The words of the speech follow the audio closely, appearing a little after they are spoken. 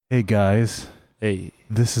Hey guys, Hey,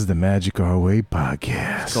 this is the Magic Our Way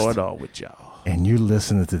podcast. what's going on with y'all? And you're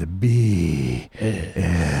listening to the BS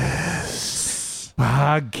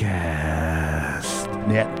Podcast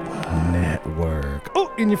Network.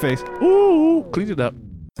 Oh, in your face. Ooh, clean it up.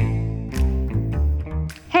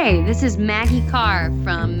 Hey, this is Maggie Carr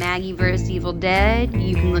from Maggie vs. Evil Dead.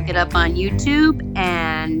 You can look it up on YouTube,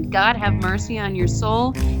 and God have mercy on your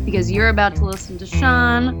soul, because you're about to listen to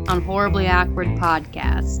Sean on Horribly Awkward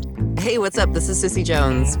Podcast. Hey, what's up? This is Sissy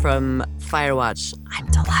Jones from Firewatch. I'm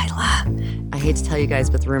Delilah. I hate to tell you guys,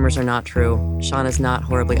 but the rumors are not true. Sean is not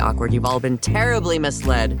horribly awkward. You've all been terribly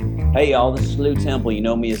misled. Hey y'all, this is Lou Temple. You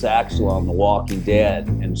know me as Axel on The Walking Dead.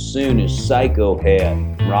 And soon as Psycho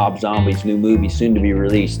Head, Rob Zombie's new movie, soon to be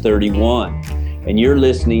released, 31. And you're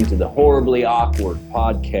listening to the Horribly Awkward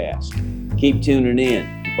Podcast. Keep tuning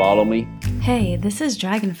in. You follow me? Hey, this is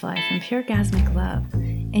Dragonfly from Pure Gasmic Love,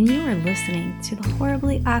 and you are listening to the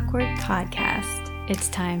Horribly Awkward Podcast. It's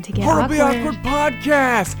time to get Horribly awkward. Awkward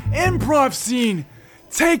Podcast, improv scene,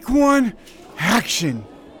 take one, action.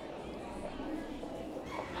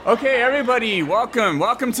 Okay, everybody, welcome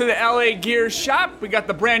to the LA Gears shop. We got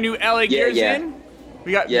the brand new LA Gears in.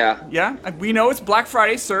 We got yeah. We know it's Black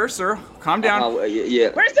Friday, sir. Calm down. Yeah.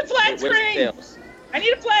 Where's the flat screen? I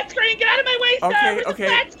need a flat screen. Get out of my way, sir. Where's the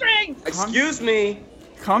flat screen? Excuse me.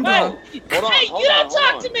 Calm down. Hold on, you don't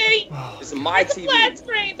talk to me. This is my Where's TV. the flat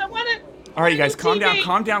screens? I want it. All right, you guys, calm down.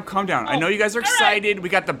 I know you guys are excited. We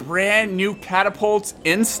got the brand new catapults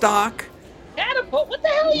in stock. Catapult? What the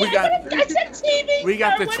hell are you? I said TV. We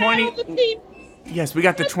got sir. the What happened to TV? Yes, we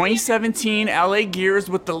got the 2017 LA Gears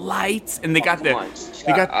with the lights, and they got Come on,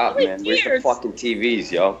 shut up, man. Where's the fucking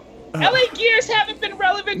TVs, yo? LA Gears haven't been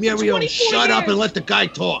relevant for 24 years. Shut up and let the guy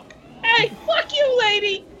talk. Hey, fuck you,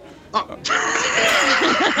 lady.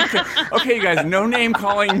 Okay, you guys, no name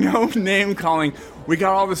calling. We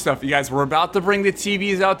got all this stuff. You guys, we're about to bring the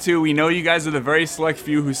TVs out too. We know you guys are the very select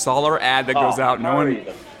few who saw our ad that goes out. No one.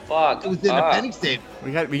 Fuck. It was in the penny saver.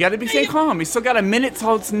 We got to stay calm. We still got a minute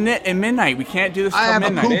till it's midnight. We can't do this till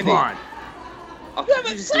midnight. I have a coupon. You have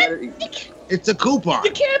a It's a coupon.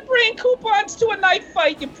 You can't bring coupons to a knife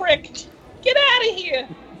fight, you prick. Get out of here.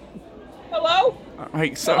 Hello?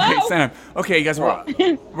 Okay, stand up. Okay, you guys,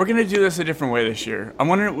 we're gonna do this a different way this year. I'm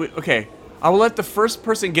wondering. Okay, I will let the first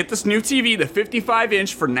person get this new TV, the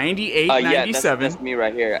 55-inch for $98.97. That's me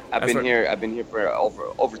right here. I've been here for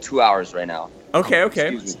over 2 hours right now. Okay.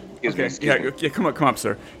 Excuse me. Yeah, come up,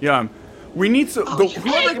 sir. Yeah, we need to. Wait a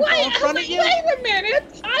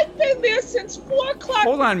minute. I've been there since 4 o'clock.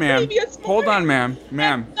 Hold on, ma'am. Hold on, ma'am.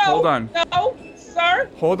 Hold on. No, sir.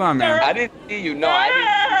 Hold on, ma'am. I didn't see you. No, I didn't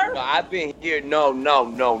see you. No, I've been here. No.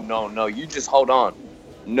 You just hold on.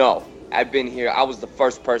 No, I've been here. I was the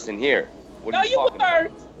first person here. What are you talking about?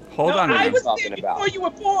 Hold on, I ma'am. was there before you were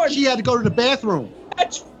born. She had to go to the bathroom. I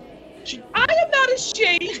am not a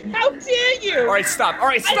she. How dare you? All right, stop.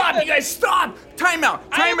 You guys, stop. Time out.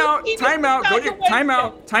 Time out,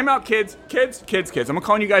 kids. I'm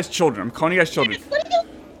calling you guys children. How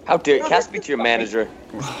dare you? Can I speak to your manager?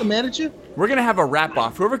 The manager? We're gonna have a wrap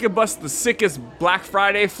off. Whoever can bust the sickest Black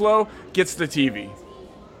Friday flow gets the TV.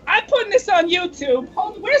 I'm putting this on YouTube.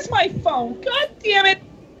 Where's my phone? God damn it.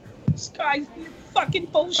 This guy's fucking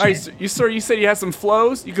bullshit. All right, so you said you had some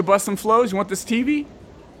flows? You could bust some flows? You want this TV?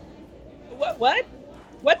 What?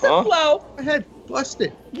 What's a flow? I had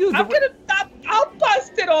busted. I'll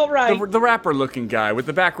bust it all right. The rapper looking guy with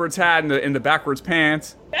the backwards hat and the backwards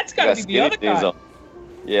pants. That's gotta be the other guy.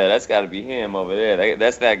 Yeah, that's gotta be him over there.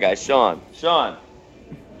 That's that guy, Sean. Come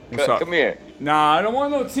here. Nah, I don't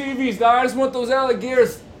want no TVs, dog. I just want those LA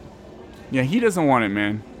Gears. Yeah, he doesn't want it,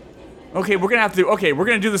 man. Okay, we're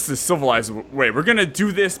gonna do this the civilized way. We're gonna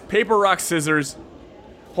do this paper, rock, scissors.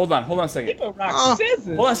 Hold on a second. Paper, rock,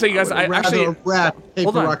 scissors. Hold on a second, guys. I actually rap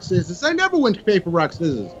paper, rock, scissors. I never went paper, rock,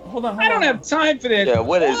 scissors. Hold on. I don't have time for this. Yeah,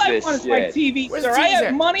 what is All this I want is shit? my TV, Where's sir. the I TVs have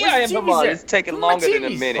at? money. Where's I have the a TVs money. at? It's taking longer than a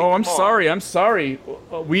minute. Oh, I'm Come on. sorry.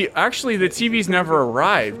 Actually, the TVs never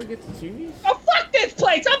arrived. Oh, fuck this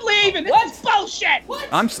place. I'm leaving. This is bullshit.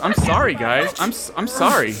 I'm sorry, guys. I'm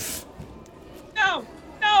sorry.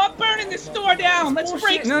 No, I'm burning this store down. Let's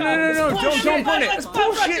break No. Don't burn it. Let's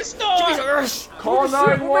bullshit the store. Call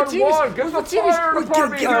 911. Get the fire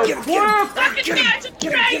department. Fucking guys are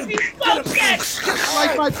crazy. Bullshit.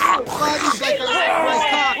 Like my body's like a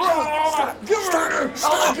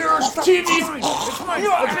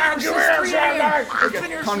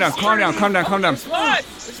Calm down. What?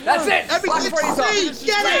 That's it. Everything's free.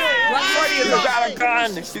 Get it. Black Friday is got a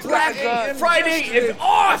gun. She's got a gun. Friday is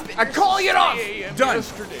off. I'm calling it off.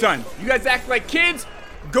 Done. You guys act like kids.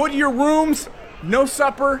 Go to your rooms. No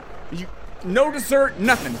supper. No dessert,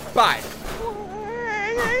 nothing. Bye. I'll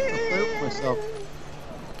play with myself.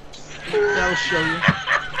 I'll show you.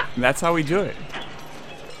 And that's how we do it.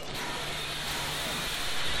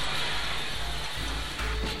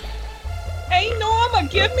 Hey, Norma,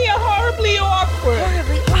 give me a horribly awkward.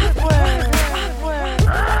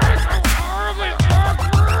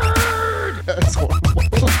 That's horrible.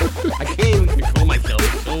 I can't even control myself.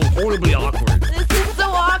 It's so horribly awkward. This is so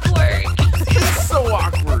awkward. It's so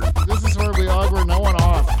awkward. This is horribly awkward. No one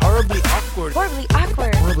off. Horribly awkward. Horribly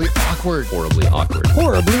awkward. Horribly awkward. Horribly awkward.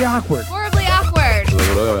 Horribly awkward. Horribly awkward.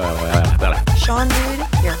 Sean, dude,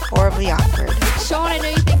 you're horribly awkward. Sean, I know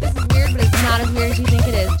you think this is weird, but it's not as weird as you think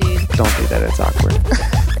it is, dude. Don't think that it's awkward.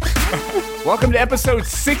 Welcome to episode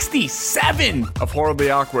 67 of Horribly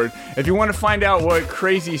Awkward. If you want to find out what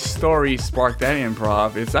crazy story sparked that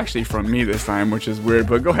improv, it's actually from me this time, which is weird,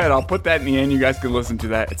 but go ahead, I'll put that in the end. You guys can listen to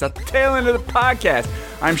that. It's at the tail end of the podcast.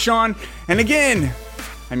 I'm Sean, and again,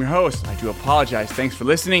 I'm your host. I do apologize. Thanks for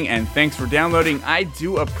listening, and thanks for downloading. I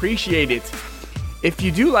do appreciate it. If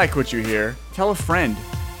you do like what you hear, tell a friend,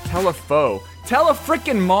 tell a foe, tell a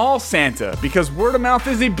frickin' mall Santa, because word of mouth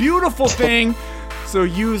is a beautiful thing. So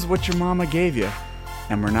use what your mama gave you.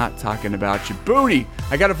 And we're not talking about your booty.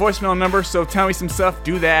 I got a voicemail number, so tell me some stuff.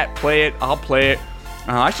 Do that. Play it. I'll play it.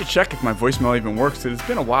 I should check if my voicemail even works. It's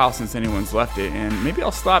been a while since anyone's left it, and maybe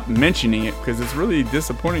I'll stop mentioning it because it's really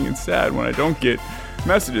disappointing and sad when I don't get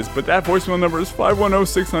messages. But that voicemail number is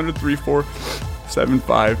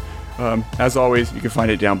 510-600-3475. As always, you can find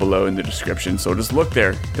it down below in the description. So just look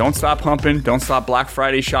there. Don't stop humping. Don't stop Black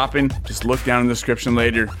Friday shopping. Just look down in the description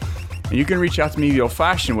later. And you can reach out to me the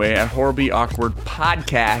old-fashioned way at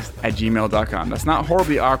horriblyawkwardpodcast@gmail.com. That's not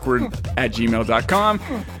horriblyawkward@gmail.com.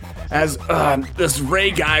 As this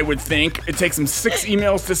Ray guy would think, it takes him 6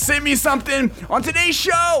 emails to send me something. On today's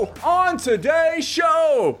show!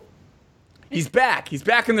 He's back. He's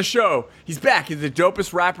back in the show. He's back. He's the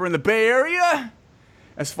dopest rapper in the Bay Area.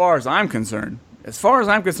 As far as I'm concerned. He's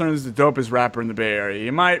the dopest rapper in the Bay Area.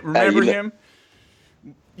 You might remember him.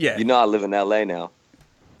 Yeah. You know I live in LA now.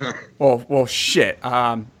 Well, shit.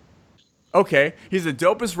 Okay, he's the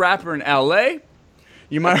dopest rapper in LA.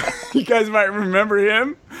 You guys might remember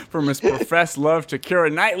him from his professed love to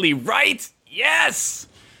Keira Knightley, right? Yes.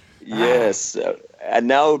 Yes, and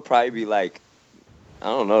now it would probably be like, I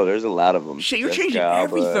don't know. There's a lot of them. Shit, you're changing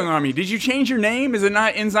everything on me. Did you change your name? Is it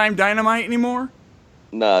not Enzyme Dynamite anymore?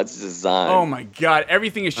 No, it's Design. Oh my God,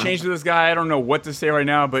 everything has changed with this guy. I don't know what to say right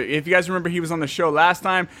now, but if you guys remember, he was on the show last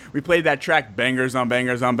time. We played that track, Bangers on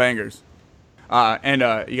Bangers on Bangers. And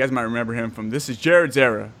you guys might remember him from This Is Jared's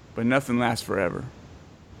Era, but Nothing Lasts Forever.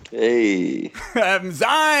 Hey.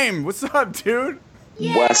 Zyme, what's up, dude?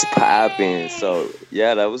 What's poppin'? So,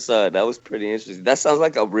 yeah, that was pretty interesting. That sounds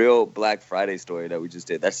like a real Black Friday story that we just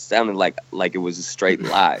did. That sounded like it was a straight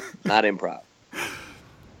live, not improv.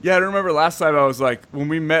 Yeah, I remember last time I was like, when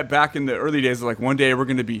we met back in the early days, like one day we're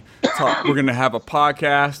going to have a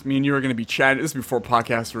podcast. Me and you are going to be chatting. This is before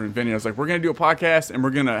podcasts were invented. I was like, we're going to do a podcast and we're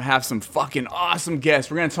going to have some fucking awesome guests.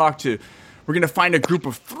 We're going to find a group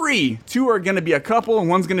of 3. 2 are going to be a couple and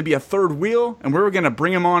one's going to be a third wheel. And we're going to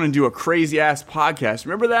bring them on and do a crazy ass podcast.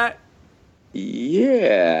 Remember that?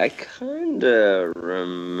 Yeah, I kind of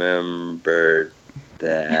remember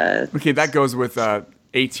that. Okay, that goes with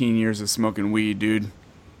 18 years of smoking weed, dude.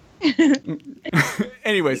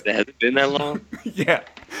 Anyways, has it been that long? Yeah.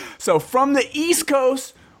 So from the East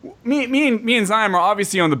Coast, me and Zyme are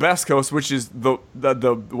obviously on the best coast, which is the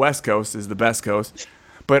West Coast is the best coast.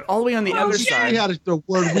 But all the way on the other side. We had the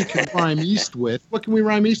word we can rhyme east with. What can we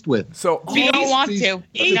rhyme east with? So we don't want to.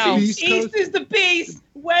 East is the beast.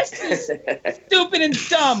 West is stupid and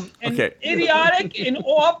dumb and idiotic and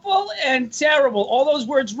awful and terrible. All those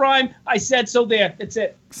words rhyme. I said so. There. That's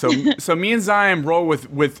it. So me and Zyme roll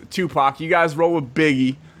with Tupac. You guys roll with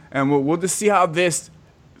Biggie, and we'll just see how this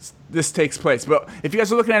takes place. But if you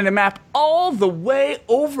guys are looking at the map, all the way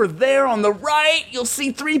over there on the right, you'll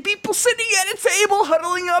see 3 people sitting at a table,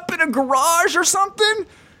 huddling up in a garage or something,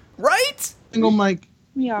 right? Single mic.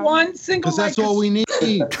 Yeah. One single mic. Because that's all we need.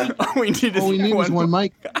 All we need is one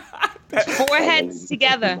mic. 4 heads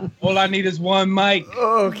together. All I need is one mic.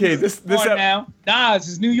 Okay, this now. Nah, this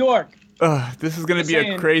is New York. This is going to be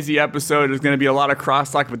a crazy episode. There's going to be a lot of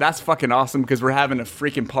crosstalk, but that's fucking awesome because we're having a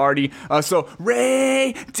freaking party. So,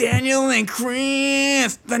 Ray, Daniel, and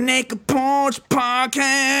Chris, the Naked Punch Podcast.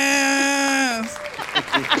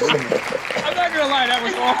 I'm not going to lie, that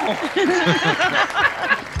was awful.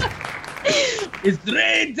 It's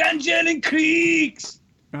Ray, Daniel, and Chris.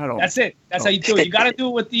 That's it. That's how you do it. You got to do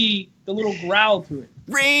it with the little growl to it.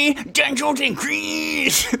 Ray Daniels and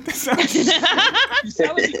Chris. You sound like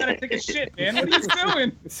you gotta take a shit, man. What are you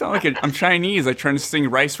doing? It sound like I'm Chinese. I'm trying to sing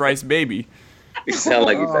Rice Rice Baby. You sound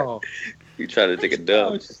like you trying to take a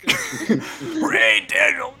dump. Ray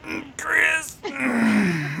Daniels and Chris. Ray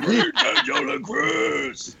Daniels and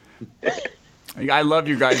Chris. I love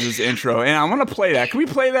you guys' intro, and I want to play that. Can we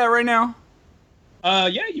play that right now?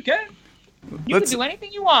 Yeah, you can. You can do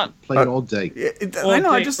anything you want. Play it all day. I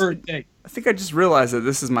know. I think I just realized that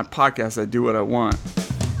this is my podcast. I do what I want.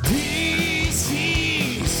 This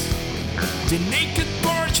is the Naked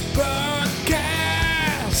Porch Podcast.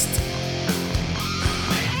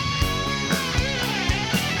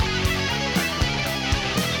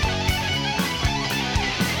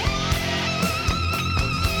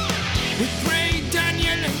 With Ray,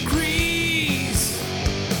 Daniel, and Chris.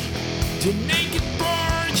 The Naked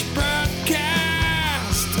Porch Podcast.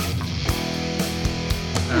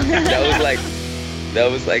 That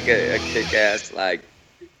was like a kick-ass, like,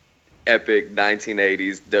 epic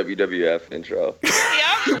 1980s WWF intro.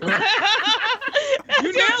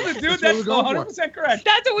 You nailed it, dude. That's 100% correct.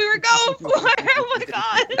 That's what we were going for. Oh my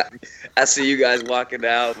god. I see you guys walking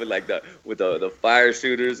out with like the fire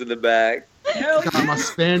shooters in the back. Hell got my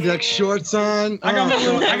spandex shorts on. I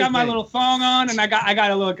got my little thong on, and I got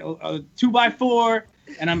a 2x4,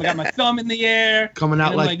 and I got my thumb in the air. Coming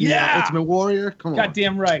out like Ultimate Warrior. Come on.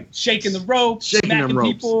 Goddamn right. Shaking the rope, smacking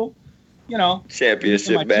people. You know.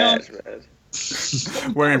 Championship match, man.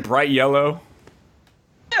 Wearing bright yellow.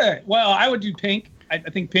 Yeah. Well, I would do pink. I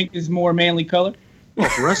think pink is more manly color. Well,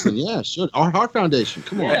 for wrestling, yeah, sure. Our Heart Foundation.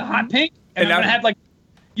 Come on. Yeah, hot pink. And I'm gonna have like,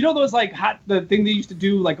 you know those like the thing they used to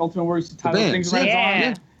do, like Ultimate Warrior used to tie those things around his arm?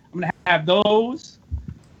 Yeah. I'm gonna have those.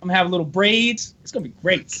 I'm gonna have little braids. It's gonna be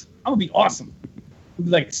great. I'm gonna be awesome.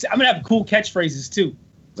 Like, I'm gonna have cool catchphrases too.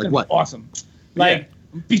 It's like gonna what? Be awesome. Like,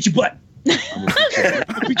 beat your butt. I'm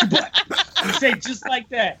gonna beat your butt. I say just like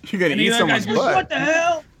that. You're gonna eat someone's butt. What the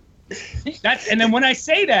hell? And then when I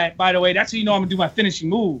say that, by the way, that's how you know I'm gonna do my finishing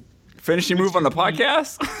move. Finishing move on the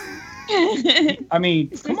podcast? I mean,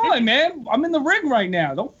 come on, man. I'm in the ring right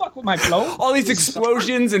now. Don't fuck with my flow. All these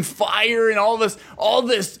explosions and fire and all this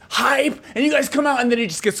hype, and you guys come out, and then it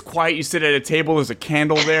just gets quiet. You sit at a table. There's a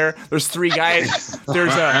candle there. There's 3 guys.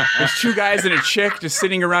 There's 2 guys and a chick just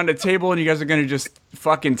sitting around a table, and you guys are gonna just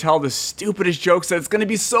fucking tell the stupidest jokes. That's gonna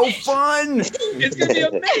be so fun. It's gonna be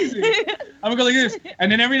amazing. I'm gonna go like this,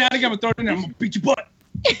 and then every now and again I'm gonna throw it in there. I'm gonna beat your butt.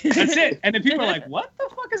 That's it. And then people are like, "What the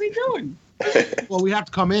fuck is he doing?" Well, we have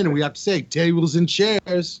to come in and we have to say tables and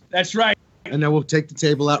chairs. That's right. And then we'll take the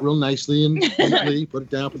table out real nicely and neatly, put it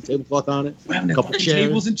down, put a tablecloth on it. A couple chairs.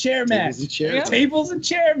 Tables and chair mats. Tables and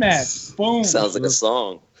chair mats. Boom. Sounds like a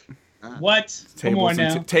song. What? Come on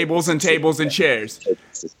now. Tables and tables and chairs.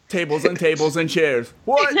 Tables and tables and chairs.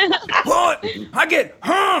 What? What? I get,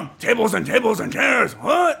 tables and tables and chairs.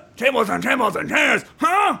 What? Tables and tables and chairs.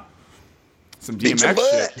 Huh? Some DMX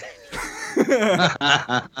shit.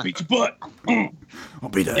 Beat your butt. I'll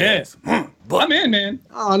beat that ass. But I'm in, man.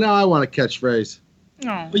 Oh, now I want a catchphrase.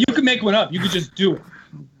 No. But you can make one up. You can just do it.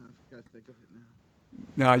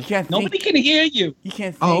 No, you can't. Nobody can hear you. You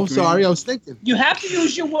can't think. Oh, sorry. I was thinking. You have to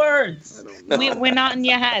use your words. We're not in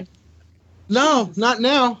your head. No, not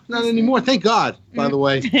now. Not anymore. Thank God, by the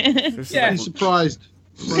way. Yeah. I'm surprised.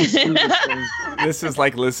 This is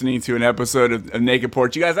like listening to an episode of Naked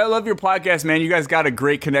Porch. You guys, I love your podcast, man. You guys got a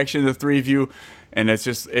great connection, the 3 of you. And it's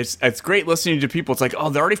just, it's great listening to people. It's like,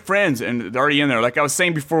 oh, they're already friends and they're already in there. Like I was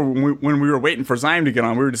saying before when we were waiting for Zion to get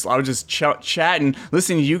on, I was just chatting,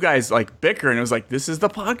 listening to you guys like bicker. And it was like, this is the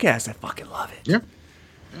podcast. I fucking love it. Yeah.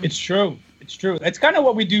 It's true. It's true. That's kind of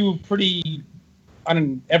what we do pretty on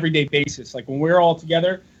an everyday basis. Like when we're all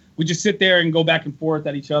together, we just sit there and go back and forth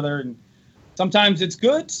at each other. And sometimes it's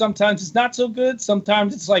good. Sometimes it's not so good.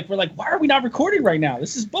 Sometimes it's like, we're like, why are we not recording right now?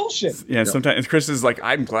 This is bullshit. Yeah. Sometimes Chris is like,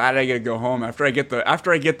 I'm glad I get to go home after I get the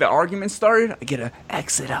argument started. I get to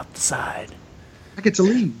exit out the side. I get to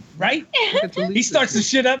leave. Right? He starts the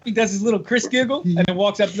shit up. He does his little Chris giggle and then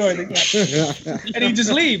walks out the door and he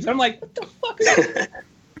just leaves. I'm like, what the fuck is that?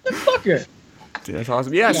 The fucker. Dude, that's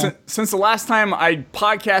awesome. Yeah. Since the last time I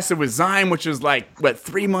podcasted with Zyme, which was like,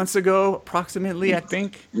 3 months ago, approximately, I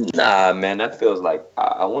think? Nah, man, that feels like,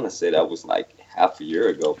 I want to say that was like half a year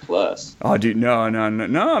ago plus. Oh, dude, no,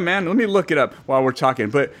 man. Let me look it up while we're talking.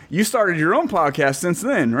 But you started your own podcast since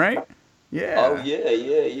then, right? Yeah. Oh, yeah.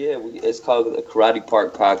 It's called the Karate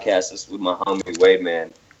Park Podcast. It's with my homie Wade,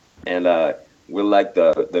 man. And we're like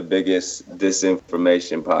the biggest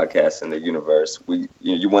disinformation podcast in the universe.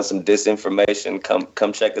 You want some disinformation?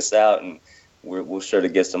 Come check us out, and we're sure to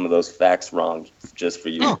get some of those facts wrong just for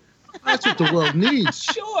you. That's what the world needs.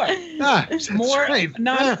 Sure. Yeah, that's More right.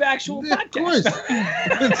 non-factual Yeah, of course.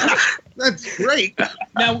 podcast. That's great.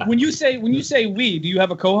 Now, when you say we, do you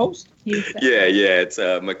have a co-host? Yeah, it's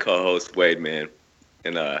my co-host Wade, man,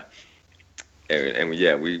 and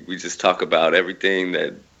yeah, we just talk about everything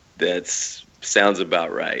that sounds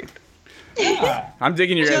about right. I'm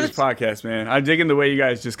digging your guys' podcast, man. I'm digging the way you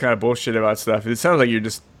guys just kind of bullshit about stuff. It sounds like you're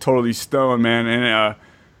just totally stoned, man, and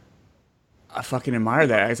I fucking admire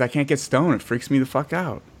that, because I can't get stoned. It freaks me the fuck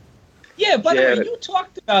out. Yeah, by the way, you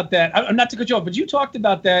talked about that. I'm not to cut you off, but you talked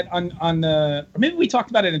about that on the, or maybe we talked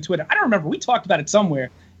about it on Twitter. I don't remember. We talked about it somewhere,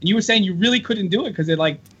 and you were saying you really couldn't do it because it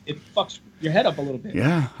fucks your head up a little bit.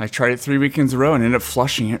 Yeah, I tried it 3 weekends in a row and ended up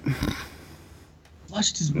flushing it.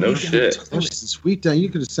 Flushed his No shit. Flushed his weed down. You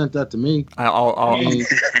could have sent that to me. I'm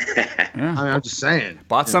just saying.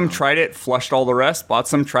 Bought some, tried it, flushed all the rest. Bought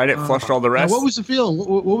some, tried it, flushed all the rest. What was the feeling?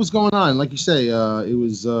 What was going on? Like you say, it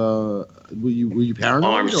was. Were you paranoid?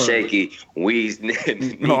 Arms shaky, wheezing.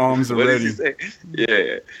 My arms are What did ready. you say?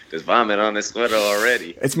 Yeah, there's vomit on the sweater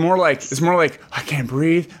already. It's more like I can't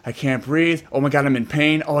breathe. I can't breathe. Oh my god, I'm in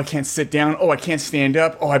pain. Oh, I can't sit down. Oh, I can't stand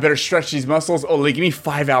up. Oh, I better stretch these muscles. Oh, like, give me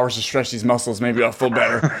 5 hours to stretch these muscles. Maybe I'll feel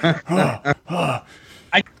better.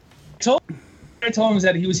 I told him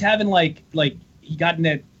that he was having like he got in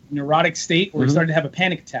that neurotic state where he started to have a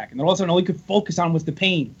panic attack, and then all of a sudden all he could focus on was the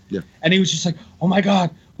pain. Yeah. And he was just like, oh my god,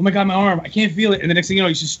 my arm, I can't feel it. And the next thing you know,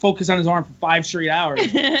 he's just focused on his arm for 5 straight hours.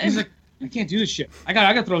 He's like, I can't do this shit. I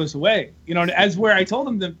gotta throw this away. You know, and as where I told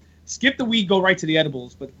him to skip the weed, go right to the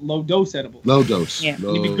edibles, but low dose edibles. Low dose. Yeah.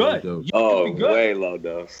 You'd be good. Dose. You'd be good. Way low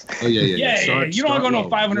dose. Oh yeah. You don't want to go no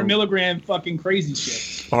 500 milligram fucking crazy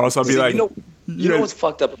shit. Or else I'll be like, you know what's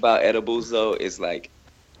fucked up about edibles though is like,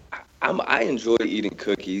 I enjoy eating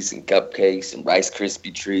cookies and cupcakes and Rice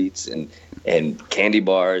Krispie treats and candy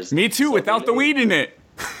bars. Me too, without the weed in it.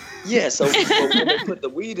 Yeah, so when they put the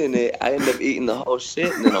weed in it, I end up eating the whole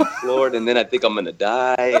shit, and then I'm floored, and then I think I'm gonna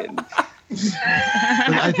die. And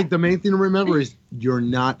But I think the main thing to remember is you're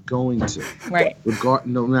not going to. Right.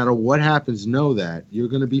 No matter what happens, know that you're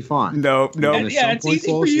going to be fine. No. Yeah, it's easy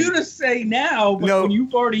for you to say now, but when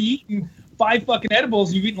you've already eaten 5 fucking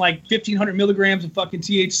edibles, you've eaten like 1,500 milligrams of fucking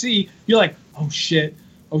THC, you're like, oh shit.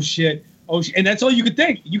 And that's all you could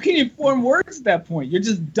think. You can't even form words at that point. You're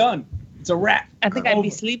just done. It's a wrap. I think I'd be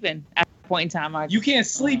sleeping at that point in time. You can't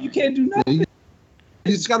sleep. You can't do nothing.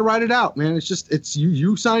 You just got to ride it out, man. It's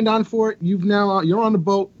you signed on for it. You're on the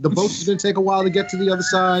boat. The boat is going to take a while to get to the other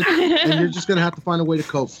side, and you're just going to have to find a way to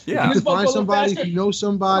cope. Yeah. If you can find somebody, if you know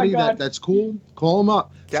somebody that's cool, call them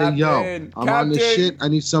up. Captain, say, yo, I'm on this shit. I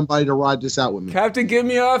need somebody to ride this out with me. Captain, get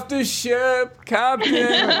me off the ship. Captain.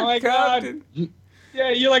 Oh my God.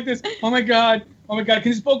 Yeah, you're like this. Oh my God. Can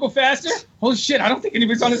this boat go faster? Holy shit, I don't think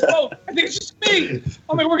anybody's on this boat. I think it's just me.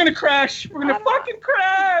 Oh my, we're going to crash. We're going to fucking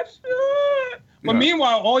crash. But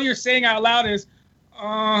meanwhile, all you're saying out loud is,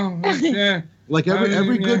 oh, yeah. Like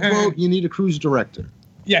every good boat, you need a cruise director.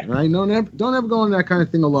 Yeah. Right? Don't ever go on that kind of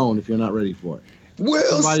thing alone if you're not ready for it.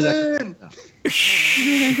 Wilson!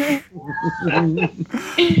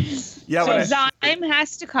 So Zyme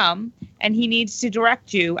has to come, and he needs to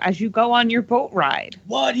direct you as you go on your boat ride.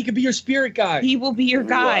 What? He could be your spirit guide. He will be your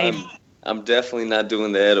guide. I'm definitely not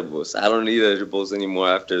doing the edibles. I don't eat edibles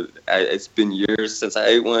anymore. It's been years since I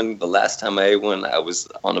ate one. The last time I ate one, I was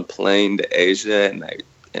on a plane to Asia, and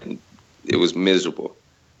it was miserable.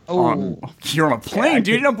 Oh, you're on a plane,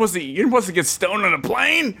 dude. You're not supposed to get stoned on a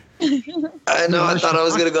plane. I know. I thought I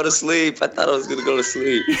was gonna go to sleep.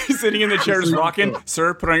 Sitting in the chair just rocking.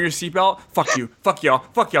 Sir, put on your seatbelt. Fuck you. Fuck y'all.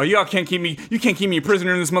 Y'all can't keep me. You can't keep me a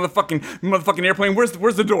prisoner in this motherfucking airplane. Where's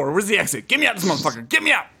the door? Where's the exit? Get me out, this motherfucker. Get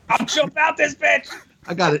me out. I'll jump out this bitch.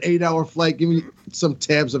 I got an 8-hour flight. Give me some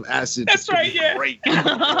tabs of acid. That's right. Yeah. Great.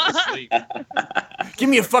 Give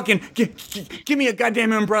me a fucking. Give me a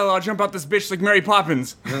goddamn umbrella. I'll jump out this bitch like Mary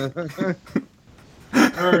Poppins.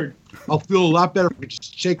 I'll feel a lot better if I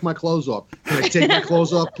just shake my clothes off. Can I take my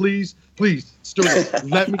clothes off, please? Please, steward,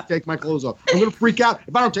 let me take my clothes off. I'm gonna freak out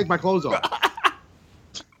if I don't take my clothes off.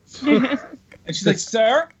 And she's like,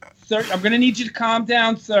 sir, I'm gonna need you to calm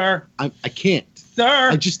down, sir. I can't. Sir.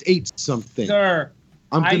 I just ate something. Sir.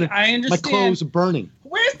 I understand. My clothes are burning.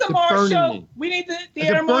 Where's the marshal? We need the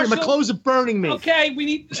air marshal. My clothes are burning me. Okay, we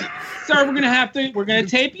need. Sir, we're gonna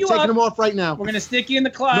tape you up. Taking them off right now. We're gonna stick you in the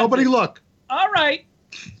closet. Nobody look. All right.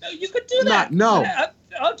 You could do that. No.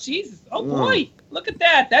 Oh Jesus. Oh boy. Look at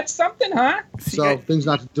that. That's something, huh? So things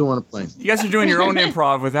not to do on a plane. You guys are doing your own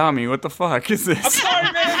improv without me. What the fuck is this? I'm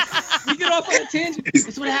sorry, man. We get off on a tangent.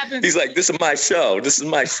 That's what happens. He's like, this is my show. Just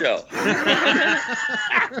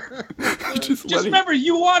remember,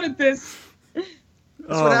 you wanted this.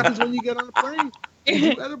 That's what happens when you get on a plane.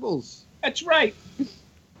 You do edibles. That's right.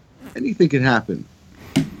 Anything can happen.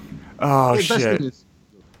 Oh, Hey, best shit. thing is-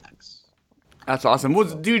 That's awesome. Well,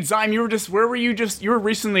 dude, Zyme, you were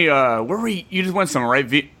recently, where were you? You just went somewhere,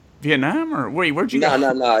 right? Vietnam? Or wait, where'd you go?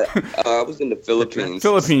 No. I was in the Philippines.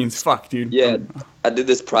 Philippines. Fuck, dude. Yeah, I did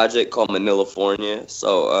this project called Manilafornia.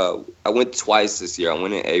 So I went twice this year. I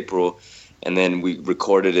went in April, and then we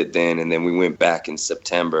recorded it then, and then we went back in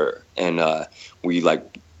September, and we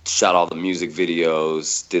like shot all the music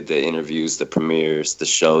videos, did the interviews, the premieres, the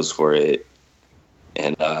shows for it,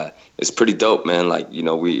 and it's pretty dope, man. Like, you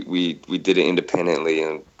know, we did it independently,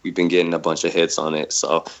 and we've been getting a bunch of hits on it,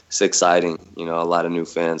 so it's exciting. You know, a lot of new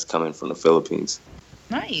fans coming from the Philippines.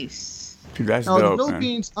 Nice. Dude, that's Now, dope, the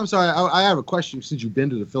Philippines. Man. I'm sorry, I have a question. Since you've been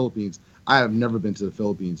to the Philippines, I have never been to the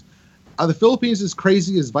Philippines. Are the Philippines as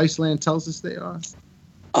crazy as Viceland tells us they are?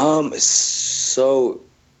 So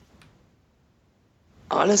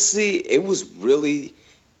honestly, it was really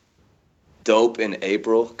dope in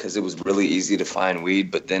April because it was really easy to find weed.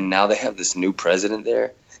 But then now they have this new president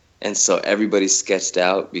there, and so everybody's sketched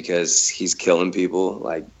out because he's killing people.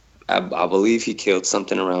 Like I believe he killed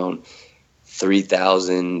something around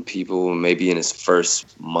 3,000 people maybe in his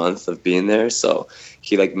first month of being there. So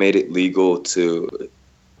he like made it legal to,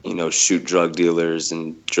 you know, shoot drug dealers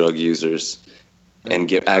and drug users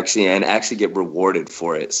and actually get rewarded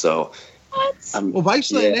for it. So Well,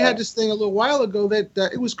 Viceland, they had this thing a little while ago that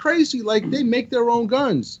it was crazy. Like, they make their own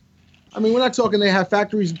guns. I mean, we're not talking they have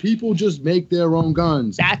factories. People just make their own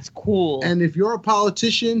guns. That's cool. And if you're a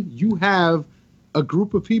politician, you have a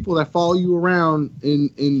group of people that follow you around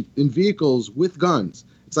in vehicles with guns.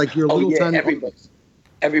 It's like your little tiny.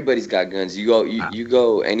 Everybody's got guns. You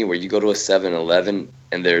go anywhere. You go to a 7-Eleven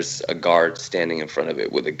and there's a guard standing in front of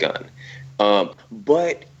it with a gun.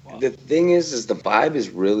 But the thing is the vibe is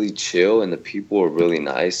really chill and the people are really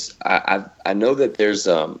nice. I know that there's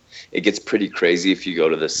it gets pretty crazy if you go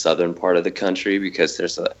to the southern part of the country because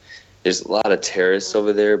there's a lot of terrorists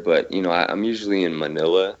over there. But you know, I'm usually in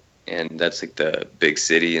Manila, and that's like the big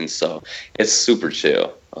city, and so it's super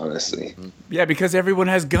chill, honestly. Yeah, because everyone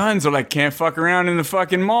has guns. They're like, can't fuck around in the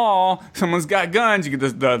fucking mall. Someone's got guns. You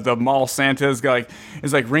get the mall Santa's got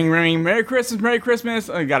it's like ring ring, Merry Christmas, Merry Christmas.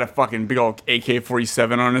 Oh, he got a fucking big old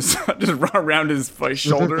AK-47 on his just around his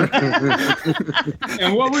shoulder.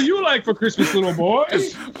 And what would you like for Christmas, little boy?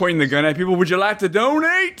 Just pointing the gun at people. Would you like to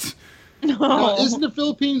donate? No. Isn't the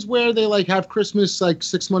Philippines where they like have Christmas like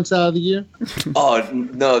 6 months out of the year? Oh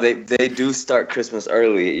no, they do start Christmas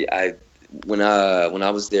early. When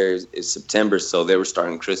I was there, it's September, so they were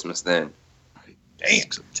starting Christmas then.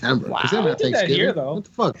 Damn, September. Wow. They don't have We did that Thanksgiving. here, though. What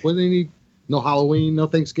the fuck? What do they need? No Halloween, no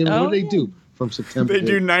Thanksgiving. What do they do from September? They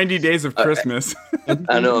do 90 days of Christmas.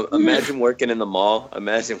 I know. Imagine working in the mall.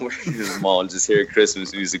 Imagine working in the mall and just hearing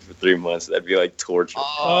Christmas music for 3 months. That'd be like torture.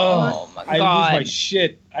 Oh my I God. lose my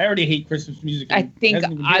shit. I already hate Christmas music. I think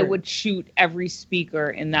Hasn't even I heard it. would shoot every speaker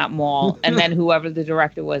in that mall, and then whoever the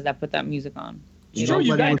director was that put that music on. It's true,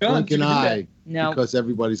 you Nobody got would guns. blink an You can do that. eye No. because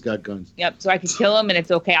everybody's got guns. Yep. So I could kill him, and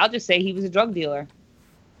it's okay. I'll just say he was a drug dealer.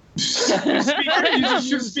 Speaker? You just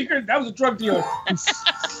shoot a speaker? That was a drug dealer. I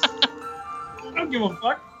don't give a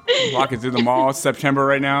fuck. Walking through the mall, it's September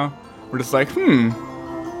right now. We're just like, this is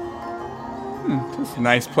a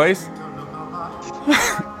nice place.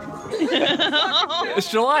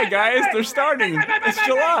 It's July, guys. They're starting. It's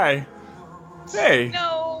July. Hey.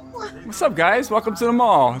 No. What's up, guys? Welcome to the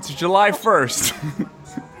mall. It's July 1st.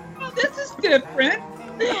 Oh, this is different.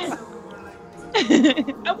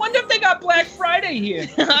 I wonder if they got Black Friday here.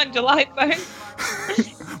 On July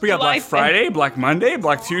 1st. We got July Black Friday, Black Monday,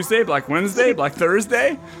 Black Tuesday, Black Wednesday, Black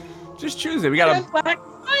Thursday. Just Tuesday. We got a. Black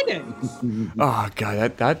Friday. Oh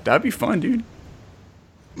god, that'd be fun, dude.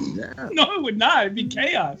 Yeah. No, it would not. It'd be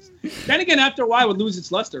chaos. Then again, after a while, it would lose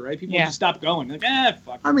its luster, right? People would just stop going. Like,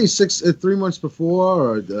 fuck. I mean, 3 months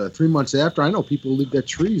before or 3 months after, I know people leave their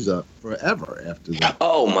trees up forever after that.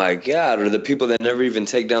 Oh my God! Or the people that never even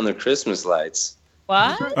take down their Christmas lights.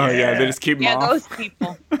 What? Oh yeah, they just keep them off. Those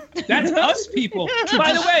people. That's us people.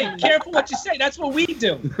 By the way, careful what you say. That's what we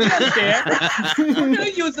do. We don't care. We're going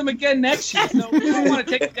to use them again next year, so we don't want to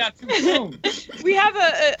take it down too soon. We have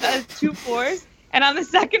a 2 floors, and on the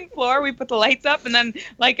second floor we put the lights up, and then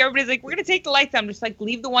like everybody's like, we're gonna take the lights down. I'm just like,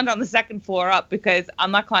 leave the ones on the second floor up because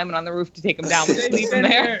I'm not climbing on the roof to take them down. We'll just leave them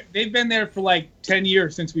there. They've been there for like 10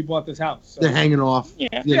 years since we bought this house. So. They're hanging off.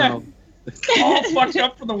 Yeah. You know. All fucked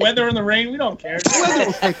up from the weather and the rain. We don't care. The weather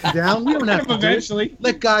will take you down. We don't have to Eventually. do it.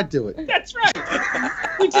 Let God do it. That's right.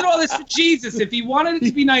 We did all this for Jesus. If he wanted it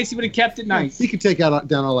to be nice, he would have kept it nice. He could take down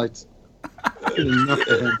our lights. Enough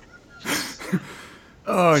for him.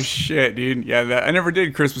 Oh shit, dude. Yeah, I never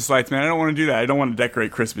did Christmas lights, man. I don't want to do that. I don't want to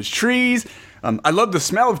decorate Christmas trees. I love the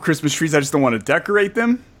smell of Christmas trees. I just don't want to decorate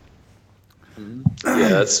them.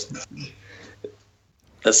 Yeah,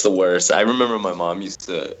 that's the worst. I remember my mom used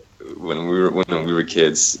to, when we were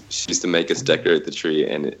kids, she used to make us decorate the tree,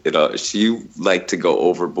 and she liked to go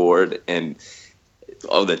overboard and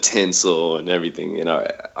all the tinsel and everything. And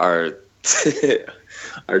our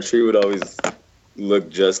our tree would always look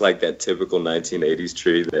just like that typical 1980s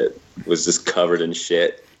tree that was just covered in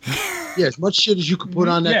shit. Yeah, as much shit as you could put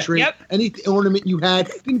on that tree. Yep. Any ornament you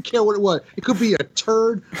had, didn't care what it was. It could be a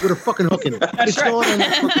turd with a fucking hook in it. It's going on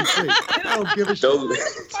that fucking tree. I don't give a shit.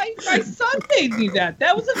 My son made me that.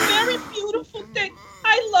 That was a very beautiful thing.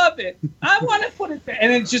 I love it. I want to put it there.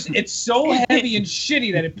 And it's so heavy and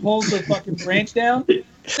shitty that it pulls the fucking branch down.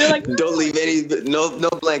 They're like, don't leave any, no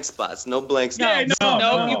blank spots. No blank spots.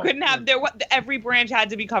 No, you couldn't have, every branch had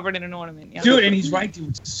to be covered in an ornament. Yeah. Dude, and he's right,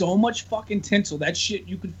 dude. So much fucking tinsel. That shit,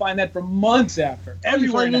 you could find that for months after.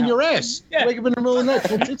 Everywhere in your ass. Yeah. Wake up in the middle of the night,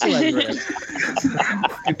 pull tinsel out of your ass.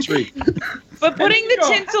 Fucking tree. But putting the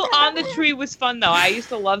tinsel on the tree was fun, though. I used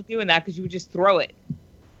to love doing that because you would just throw it.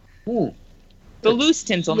 Ooh. The loose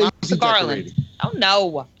tinsel, not the garland. Decorated. Oh,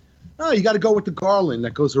 no. No, you got to go with the garland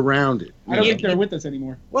that goes around it. I don't think they're with us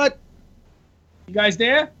anymore. What? You guys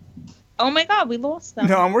there? Oh, my God. We lost them.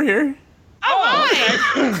 No, we're here. Oh,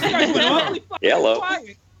 hi. Hello.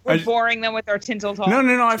 We're boring them with our tinsel talk.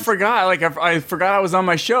 No, I forgot. Like, I forgot I was on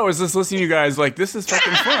my show. I was just listening to you guys. Like, this is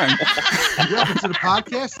fucking fun. Welcome to the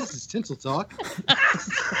podcast. This is Tinsel Talk.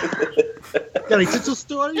 Got any tinsel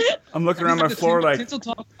stories? I'm looking around my floor like... Tinsel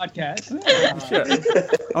Talk podcast.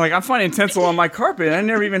 Shit. I'm finding tinsel on my carpet. I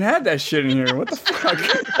never even had that shit in here. What the fuck?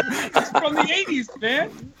 It's from the 80s,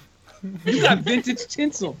 man. You got vintage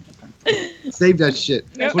tinsel. Save that shit.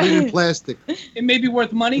 Yep. Put it in plastic. It may be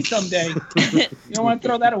worth money someday. You don't want to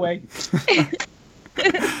throw that away.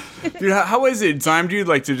 Dude, how is it, Zyme, dude,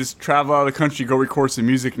 like to just travel out of the country, go record some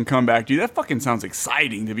music and come back? Dude, that fucking sounds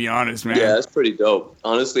exciting, to be honest, man. Yeah, that's pretty dope.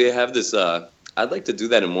 Honestly, I have this, I'd like to do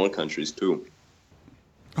that in more countries, too.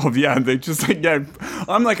 Oh, yeah, they just like, yeah.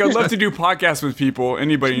 I'm like, I'd love to do podcasts with people,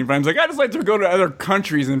 anybody. And I'm like, I just like to go to other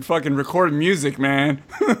countries and fucking record music, man.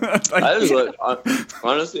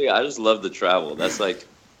 Honestly, I just love the travel. That's like,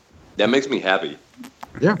 that makes me happy.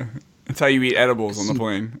 Yeah. That's how you eat edibles on the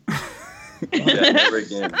plane. Yeah, never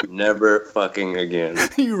again. Never fucking again.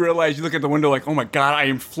 You realize, you look at the window like, oh my God, I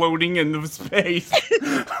am floating into space.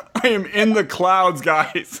 I am in the clouds,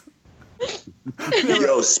 guys.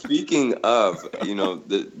 Yo, speaking of,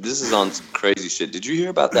 this is on some crazy shit. Did you hear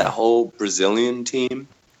about that whole Brazilian team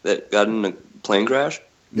that got in a plane crash?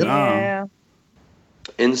 No. Yeah.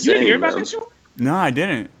 Insane. You didn't hear about this show? No, I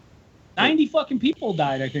didn't. 90 fucking people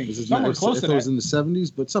died, I think. Somewhere close to that. It was in the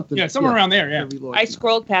 70s, but something. Yeah, somewhere around there, yeah. I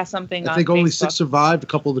scrolled past something on I think only Facebook. 6 survived, a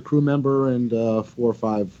couple of the crew member and 4 or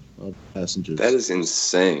 5 passengers. That is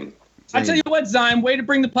insane. I tell you what, Zyme, way to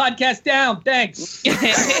bring the podcast down. Thanks.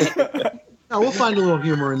 No, we'll find a little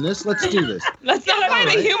humor in this. Let's do this. Let's not find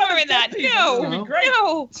the humor in that.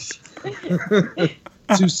 No.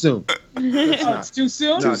 Too soon. Oh, it's too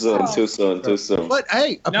soon? Too soon. But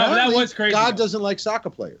hey, apparently that was crazy. God doesn't like soccer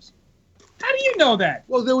players. How do you know that?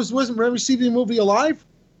 Well, remember see the movie Alive?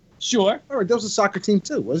 Sure. All right, there was a soccer team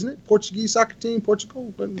too, wasn't it? Portuguese soccer team,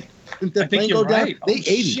 Portugal. Didn't that I think plane you're go down? right. They Oh, ate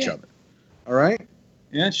shit. each other. All right?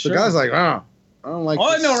 Yeah, sure. The guy's like, I don't like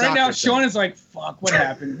Oh, this no, right now, soccer Sean thing." is like, fuck, what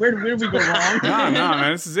happened? Where did we go wrong? No,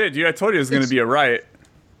 man, this is it, dude. I told you it was going to be a riot.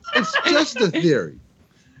 It's just a theory.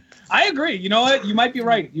 I agree. You know what? You might be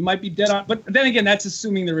right. You might be dead on. But then again, that's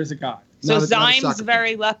assuming there is a God. So Not a Zyme's soccer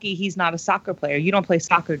very lucky he's not a soccer player. You don't play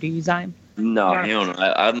soccer, do you, Zyme? No, hell no.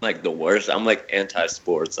 I'm like the worst. I'm like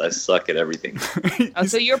anti-sports. I suck at everything. Oh,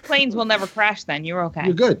 so your planes will never crash then. You're okay.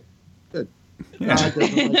 You're good. Yeah.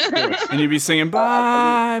 And you'd be singing,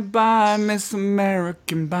 bye, bye, Miss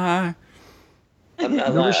American, bye. I'm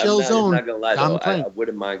not gonna lie, Don though. McClain. I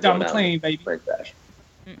wouldn't mind Don going out McClain, in a baby. plane crash.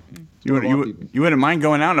 You wouldn't mind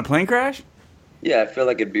going out in a plane crash? Yeah, I feel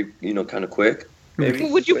like it'd be, kind of quick.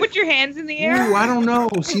 Maybe. Would you put your hands in the air? Ooh, I don't know.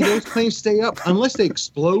 See, those planes stay up unless they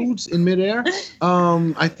explode in midair.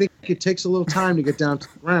 I think it takes a little time to get down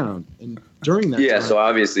to the ground, and during that Yeah, time, so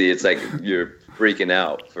obviously it's like you're freaking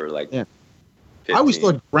out for like. Yeah. 15. I always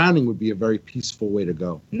thought drowning would be a very peaceful way to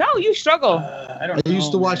go. No, you struggle. I don't know. I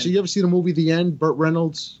used to watch. Man. You ever see the movie The End? Burt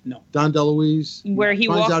Reynolds, No. Don DeLuise, Where he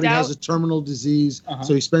finds walked out he has out? a terminal disease, Uh-huh.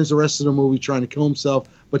 so he spends the rest of the movie trying to kill himself.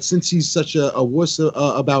 But since he's such a wuss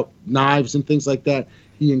about knives and things like that,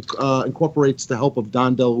 he incorporates the help of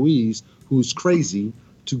Don DeLuise, who's crazy,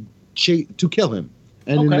 to kill him.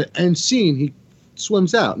 And in Okay. the end scene, he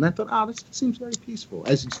swims out. And I thought, this seems very peaceful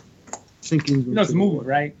as he's sinking. You know, it's moving,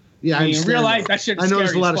 right? Yeah, I mean, in real life, that shit is I know there's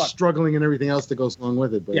a scary lot as of fuck. struggling and everything else that goes along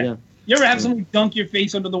with it, but yeah. You ever have someone dunk your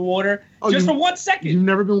face under the water just for 1 second? You've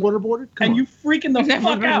never been waterboarded? And you freaking the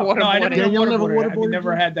fuck out. No, I never been waterboarded. I've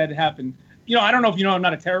never had that happen. You know, I don't know if you know I'm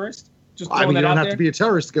not a terrorist. Just throwing you that don't out have there. to be a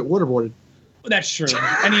terrorist to get waterboarded. Well, that's true.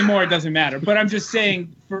 Anymore, it doesn't matter. But I'm just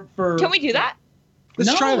saying for Can we do that?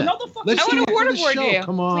 Let's try that. No, the fuck. Let's I want to do it for the waterboard show. you.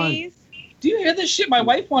 Come on. Please. Do you hear this shit? My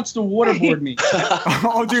wife wants to waterboard me.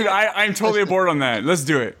 Oh, dude, I'm totally aboard on that. Let's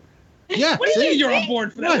do it. Yeah. What do you mean you're on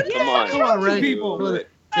board for that? Come on, Ray. People. Do it.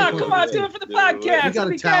 Come on, do it for the podcast. You got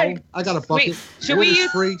a towel. I got a bucket. Wait,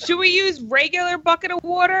 should we use regular bucket of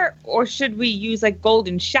water or should we use like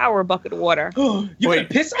golden shower bucket of water? You gonna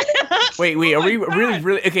piss on it? Wait, are we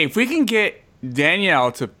really okay? If we can get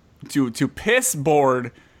Danielle to piss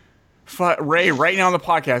board Ray right now on the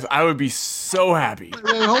podcast, I would be so happy.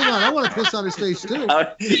 Wait, hold on. I want to piss on his face too. How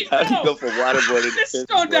do you go for waterboarding? This is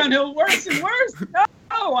going downhill worse and worse.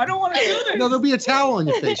 No, I don't want to do this. No, there'll be a towel on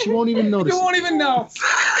your face. You won't even notice. You won't even know.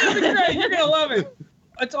 It'll be great. You're gonna love it.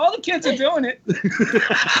 It's all the kids are doing it.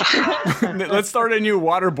 Let's start a new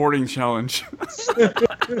waterboarding challenge. It's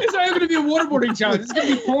not even gonna be a waterboarding challenge. It's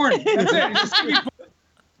gonna be porn. That's it. It's just gonna be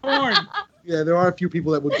porn. Yeah, there are a few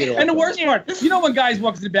people that would get off. And the worst part, you know when guys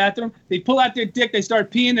walk to the bathroom, they pull out their dick, they start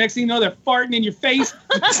peeing, the next thing you know, they're farting in your face.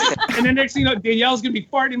 And the next thing you know, Danielle's going to be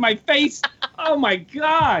farting in my face. Oh, my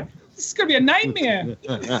God. This is going to be a nightmare.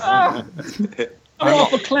 Oh. I'm all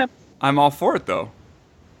for Clem. I'm all for it, though.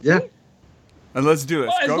 Yeah. And let's do this.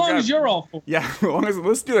 Well, as long as you're all for it. Yeah,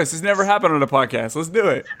 let's do this. It's never happened on a podcast. Let's do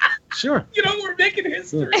it. Sure. You know, we're making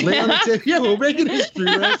history. Lay on the table. Yeah, we're making history,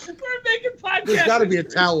 right? We're making podcasts. There's got to be a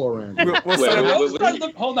towel around.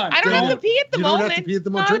 Hold on. I don't have to pee at the you moment. don't have to pee at the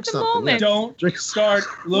moment. Not Drink at the something. moment. Don't start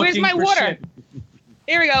looking Where's my for water? shit.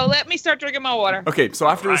 Here we go. Let me start drinking my water. Okay, so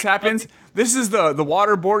after this happens, this is the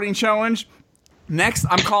waterboarding challenge. Next,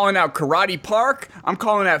 I'm calling out Karate Park. I'm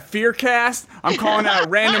calling out Fearcast. I'm calling out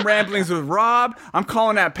Random Ramblings with Rob. I'm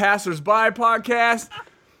calling out Passersby Podcast.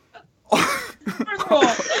 First of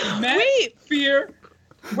all, Matt, Fear,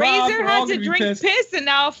 Razor Rob, had to drink piss, and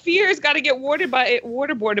now Fear's got to get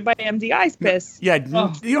waterboarded by MDI's piss. Yeah,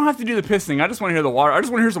 you don't have to do the piss thing. I just want to hear the water. I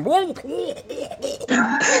just want to hear some.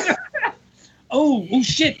 Oh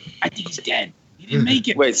shit! I think he's dead. He didn't make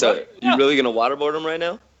it. Wait, so you really gonna waterboard him right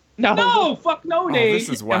now? No, fuck no, Oh, Dave. this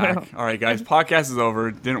is whack. All right, guys, podcast is over.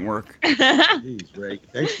 It didn't work. Jeez, Ray.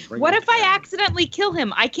 Thanks for bringing What it if I down. accidentally kill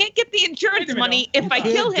him? I can't get the insurance money if I You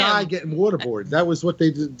kill can't die him. getting waterboarded. That was what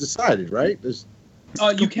they decided, right? You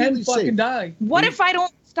can completely fucking safe. die. What if I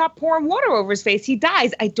don't stop pouring water over his face? He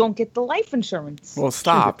dies. I don't get the life insurance. Well,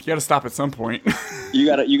 stop. You got to stop at some point. You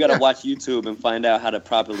gotta watch YouTube and find out how to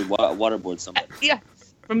properly waterboard somebody. Yeah,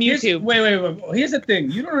 from YouTube. Wait. Here's the thing.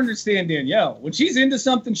 You don't understand Danielle. When she's into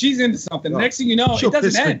something, she's into something. No. The next thing you know, She'll it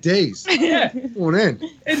doesn't piss for end. days. Yeah. It won't end.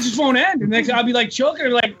 It just won't end. And next, I'll be like choking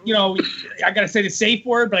her, like, you know, I gotta say the safe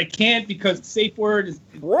word, but I can't because the safe word is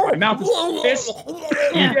my mouth is piss.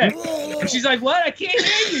 Yeah. And she's like, "What? I can't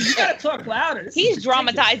hear you. You gotta talk louder." This He's is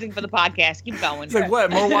dramatizing for the podcast. Keep going. It's like,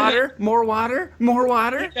 what? More water? More water? More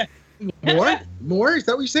water? Yeah. More? More? Is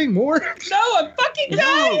that what you're saying? More? No, I'm fucking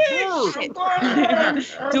dying.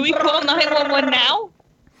 Do we call 911 now,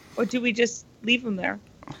 or do we just leave him there?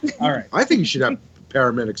 All right. I think you should have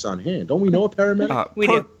paramedics on hand. Don't we know a paramedic? We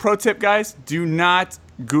do. Pro tip, guys: do not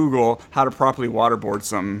Google how to properly waterboard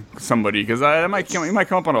somebody because it might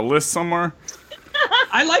come up on a list somewhere.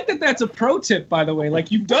 I like that. That's a pro tip, by the way.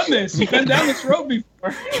 Like you've done this. You've been down this road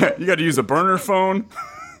before. You got to use a burner phone.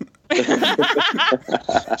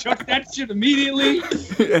 Chuck that shit immediately.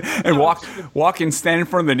 And walk and stand in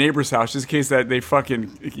front of the neighbor's house just in case that they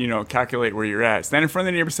fucking calculate where you're at. Stand in front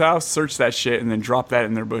of the neighbor's house, search that shit, and then drop that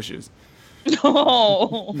in their bushes.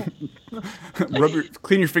 No.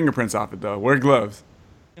 Clean your fingerprints off it though. Wear gloves.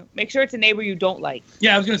 Make sure it's a neighbor you don't like.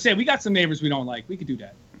 Yeah, I was gonna say we got some neighbors we don't like. We could do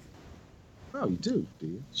that. Oh, you do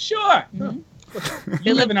you? Sure. Mm-hmm.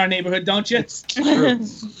 You live in our neighborhood, don't you?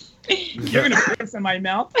 You're gonna piss in my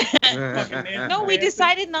mouth. No, we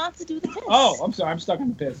decided not to do the piss. Oh, I'm sorry. I'm stuck on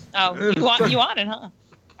the piss. Oh, you want it, huh?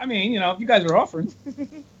 I mean, if you guys are offering.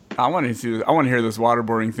 I want to hear this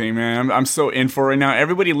waterboarding thing, man. I'm so in for it right now.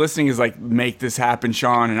 Everybody listening is like, make this happen,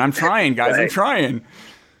 Sean. And I'm trying, guys. I'm trying.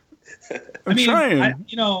 I'm trying. I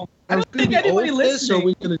don't think anybody listening. Or are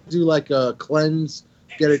we going to do like a cleanse,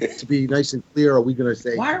 get it to be nice and clear? Or are we going to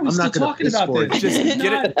say, why are we I'm still not going to talking piss about for this? it. Just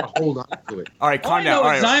get it. Hold on to it. All right, calm down. All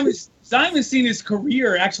right. Simon's seen his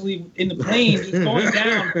career actually in the plane, just going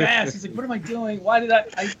down fast. He's like, what am I doing? Why did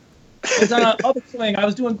I I was on another swing. I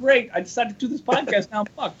was doing great. I decided to do this podcast. Now I'm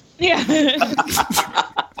fucked. Yeah.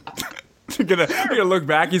 They're gonna look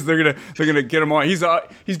back. They're gonna get him on.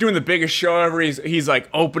 He's doing the biggest show ever. He's like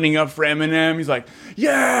opening up for Eminem. He's like,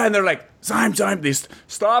 yeah, and they're like, Zyme. They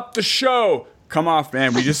stop the show. Come off,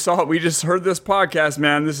 man. We just heard this podcast,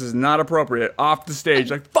 man. This is not appropriate. Off the stage.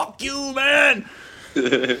 Like, fuck you, man.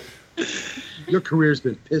 Your career's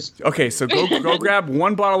been pissed. Okay, so go grab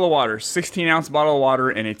one bottle of water, 16-ounce bottle of water,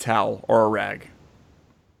 and a towel or a rag.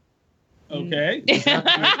 Okay. Is that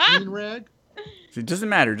a clean rag? It doesn't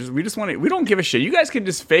matter. We don't give a shit. You guys can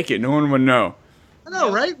just fake it. No one would know. I know,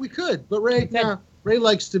 right? We could, but Ray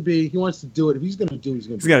likes to be. He wants to do it. If he's gonna do, he's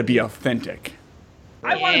got to be authentic.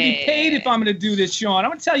 I want to be paid if I'm going to do this, Sean. I'm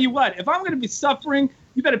going to tell you what. If I'm going to be suffering,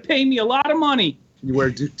 you better pay me a lot of money. You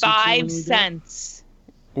wear 5 cents.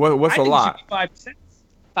 What's a lot? 5 cents.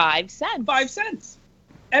 5 cents. 5 cents.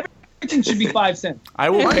 Everything should be 5 cents. I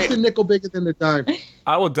will. Why is the nickel bigger than the dime?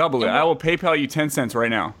 I will double it. I will PayPal you 10 cents right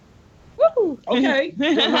now. Woo! Okay.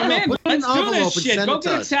 Man, Put let's an do envelope this and shit. send Go it to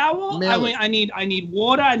get a us. towel. Mail it. I need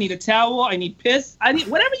water. I need a towel. I need piss. I need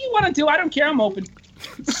whatever you want to do. I don't care. I'm open.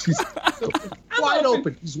 Wide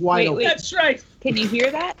open. He's wide open. That's right. Can you hear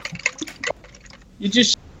that? You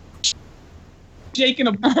just shaking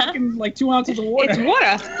a fucking like 2 ounces of water. It's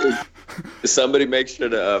water. Somebody make sure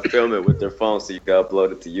to film it with their phone so you can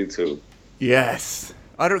upload it to YouTube. Yes.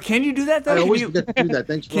 Can you do that though? I always forget to do that.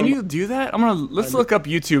 Thanks. Can you do that? Let's look up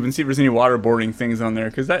YouTube and see if there's any waterboarding things on there,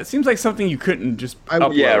 because that seems like something you couldn't just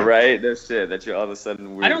upload. Yeah, right. That's shit. That you all of a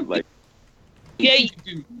sudden like. Yeah.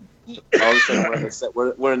 All of a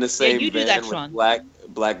sudden we're in the same you do van that, with Sean.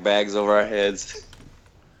 black bags over our heads.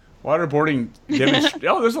 Waterboarding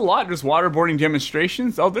Oh, there's a lot. There's waterboarding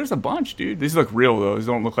demonstrations. Oh, there's a bunch, dude. These look real though. These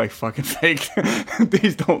don't look like fucking fake.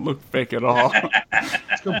 These don't look fake at all.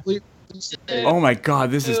 It's complete. Oh my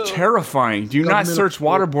god, this is terrifying. Do not search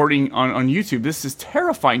waterboarding on YouTube. This is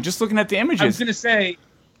terrifying. Just looking at the images. I was gonna say,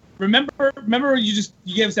 remember you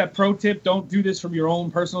gave us that pro tip. Don't do this from your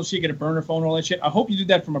own personal shit. Get a burner phone, all that shit. I hope you did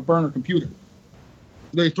that from a burner computer.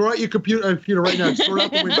 They throw out your computer right now. Just throw it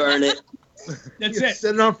out the window. Burn it. That's it.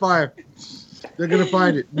 Set it on fire. They're gonna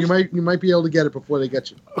find it. You might be able to get it before they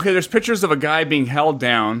get you. Okay, there's pictures of a guy being held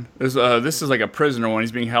down. This is like a prisoner one.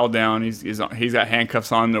 He's being held down. He's got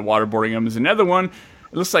handcuffs on. They're waterboarding him. There's another one.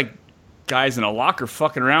 It looks like guys in a locker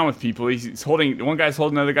fucking around with people. He's holding one guy's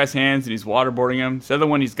holding another guy's hands and he's waterboarding him. This other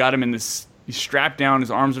one, he's got him in this. He's strapped down. His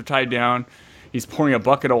arms are tied down. He's pouring a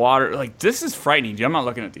bucket of water. Like, this is frightening, dude. I'm not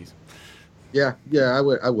looking at these. Yeah, I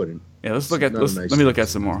wouldn't. Yeah, let's look at. Let me look at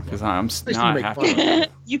some more because I'm not happy.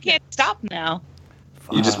 You can't stop now.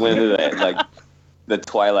 You just went into the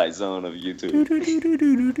twilight zone of YouTube.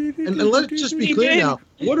 And let's just be clear now.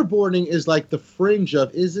 Waterboarding is like the fringe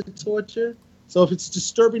of, is it torture? So if it's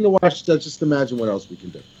disturbing to watch, just imagine what else we can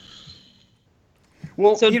do.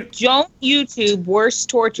 Well, so don't YouTube worse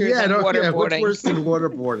torture than waterboarding. Yeah, what's worse than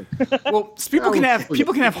waterboarding? Well, people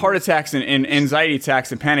can have heart attacks and anxiety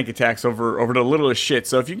attacks and panic attacks over the littlest shit.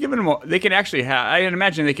 So if you're giving them, they can actually have. I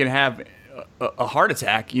imagine they can have a heart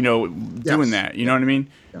attack. Doing that. You know what I mean?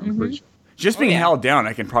 Yeah, I'm pretty sure. Just being held down,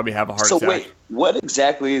 I can probably have a heart attack. So wait, what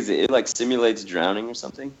exactly is it? It simulates drowning or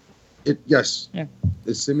something? Yes. Yeah.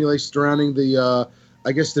 It simulates drowning.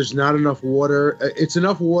 I guess there's not enough water. It's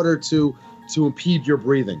enough water to impede your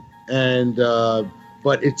breathing, and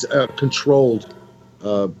but it's a controlled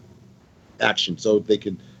action. So they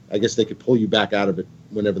could pull you back out of it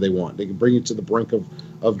whenever they want. They can bring you to the brink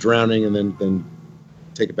of drowning and then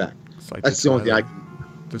take it back. Like that's the only thing I can.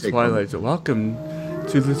 The Twilight Zone. Welcome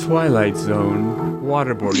to the Twilight Zone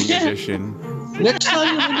waterboarding edition. Next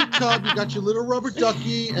time you're in the tub, you got your little rubber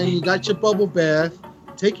ducky and you got your bubble bath.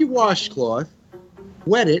 Take your washcloth,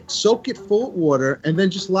 wet it, soak it full of water, and then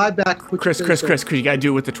just lie back. Chris, you gotta do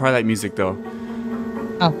it with the Twilight music though.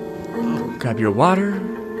 Oh. Grab your water.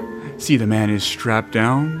 See, the man is strapped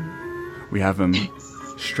down. We have him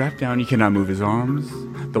strapped down. He cannot move his arms.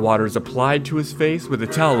 The water is applied to his face with a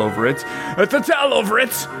towel over it. With the towel over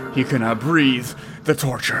it, he cannot breathe. The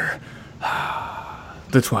torture.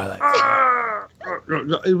 The Twilight.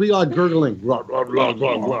 We are gurgling.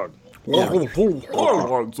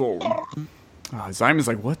 Zyme is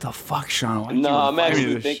like, what the fuck, Sean? No, I'm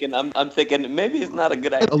actually thinking. I'm thinking maybe it's not a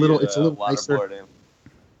good idea. It's a little nicer. Waterboard him.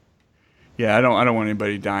 Yeah, I don't want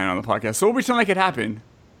anybody dying on the podcast. So we'll pretend like it happened.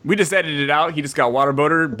 We just edited it out. He just got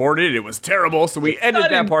boarded. It was terrible, so we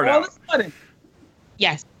edited that part out.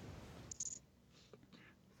 Yes.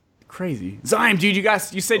 Crazy. Zyme, dude,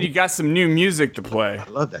 you said you got some new music to play. I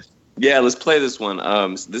love that. Yeah, let's play this one.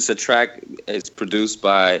 This is a track. It's produced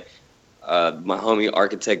by my homie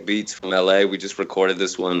Architect Beats from LA. We just recorded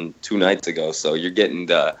this one 2 nights ago. So you're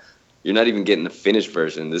not even getting the finished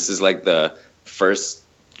version. This is like the first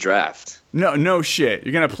draft. No shit.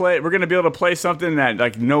 We're gonna be able to play something that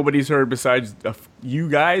like nobody's heard besides you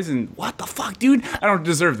guys. And what the fuck, dude? I don't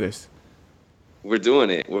deserve this. We're doing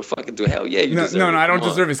it. We're fucking doing hell yeah. No, I don't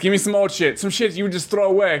deserve this. Give me some old shit. Some shit you would just throw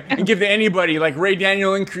away and give to anybody like Ray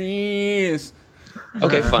Daniel and Chris.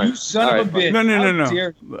 Okay, fine. You son of a bitch.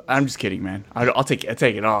 No. I'm just kidding, man. I'll take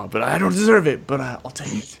it all, but I don't deserve it. But I'll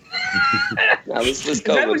take it. Now let's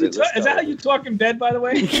go. Is that how you talk in bed, by the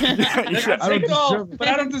way? I don't deserve it, but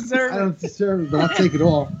I don't deserve it. I don't deserve it, but I'll take it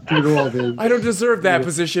all. Give it all, baby. I don't deserve that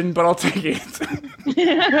position, but I'll take it.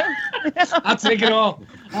 I'll take it all.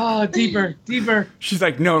 Oh, deeper. She's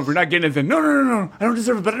like, no, we're not getting it then. No. I don't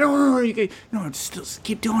deserve it, but no, just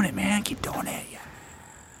keep doing it, man. Keep doing it. Yeah.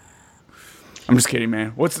 I'm just kidding,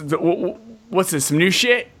 man. What's this? Some new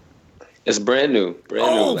shit? It's brand new,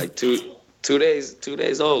 like two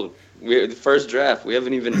days old. We're the first draft. We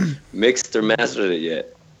haven't even mixed or mastered it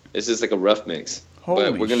yet. It's just like a rough mix.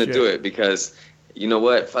 But we're gonna do it because you know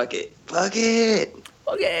what? Fuck it,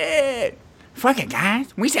 guys.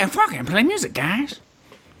 We said fuck it and play music, guys.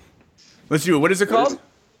 Let's do it. What is it called?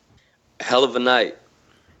 Hell of a Night.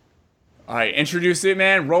 All right, introduce it,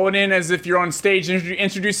 man. Roll it in as if you're on stage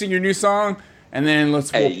introducing your new song, and then we'll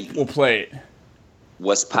play it.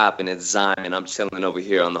 What's poppin'? It's Zion. I'm chilling over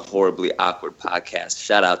here on the Horribly Awkward podcast.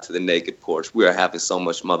 Shout out to the Naked Porch. We are having so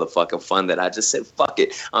much motherfucking fun that I just said, fuck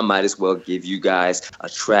it. I might as well give you guys a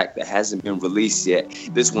track that hasn't been released yet.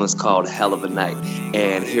 This one's called Hell of a Night.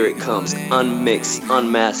 And here it comes, unmixed,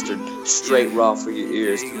 unmastered, straight raw for your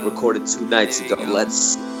ears. Recorded 2 nights ago.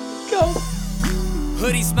 Let's go.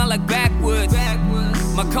 Hoodie smell like backwoods.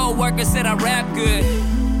 My co-worker said I rap good.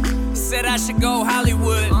 Said I should go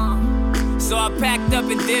Hollywood. So I packed up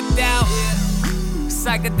and dipped out.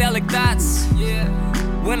 Psychedelic thoughts.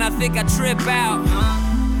 When I think I trip out.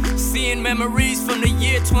 Seeing memories from the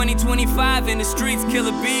year 2025 in the streets. Kill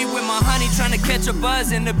a bee with my honey trying to catch a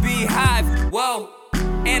buzz in the beehive. Whoa.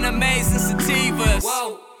 Animes and sativas.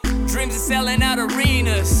 Whoa. Dreams of selling out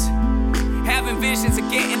arenas. Having visions of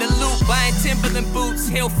getting the loot, buying Timberland boots,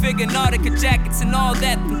 Hilfiger, Nautica jackets, and all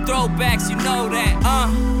that. Them throwbacks, you know that.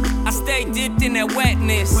 I stay dipped in that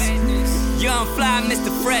wetness. Young fly, Mr.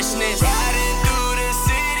 Freshness. Riding through the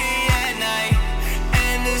city at night,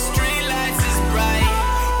 and the street lights is bright.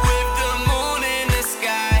 With the moon in the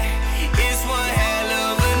sky, it's one hell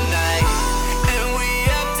of a night. And we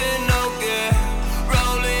up to no good,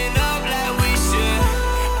 rolling up like we should.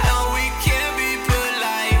 And we can't be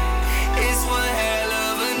polite. It's one hell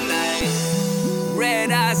of a night. Red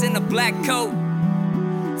eyes in a black coat,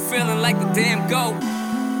 feeling like the damn goat.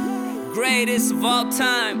 Greatest of all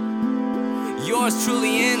time. Yours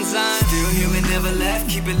truly, Enzyme. Still human, never left.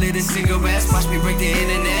 Keep it lit in cigarettes. Watch me break the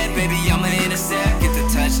internet. Baby, I'ma intercept. Get the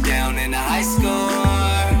touchdown in the high score.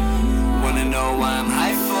 Wanna know why I'm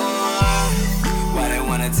high for? Why they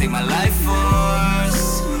wanna take my life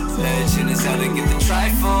force? Legend is out to get the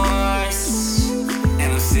Triforce.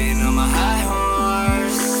 And I'm sitting on my high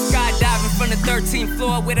horse. Skydiving from the 13th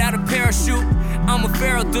floor without a parachute. I'm a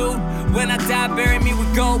feral dude. When I die, bury me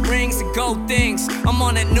with gold rings and gold things. I'm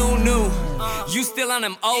on that new. You still on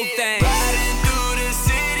them old things. Riding through the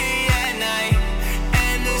city at night,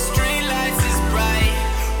 and the street lights is bright.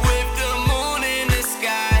 With the moon in the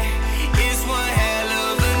sky, it's one hell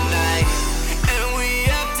of a night. And we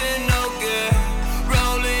up to no good,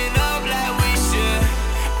 rolling up like we should.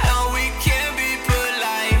 And we can't be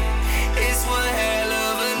polite. It's one hell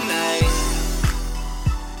of a night.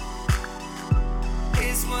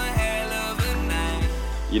 It's one hell of a night.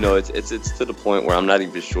 You know, it's to the point where I'm not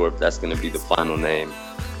even sure if that's going to be the final name.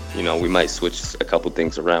 You know, we might switch a couple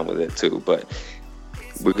things around with it too, but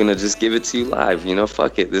we're going to just give it to you live. You know,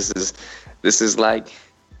 fuck it. This is like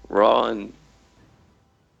raw and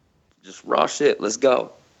just raw shit. Let's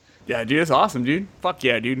go. Yeah, dude, that's awesome, dude. Fuck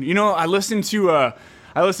yeah, dude. You know, I listened to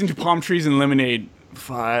Palm Trees and Lemonade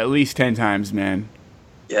at least 10 times, man.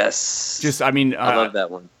 Yes. I love that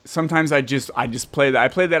one. Sometimes I just play that. I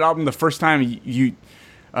played that album the first time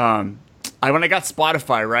when I got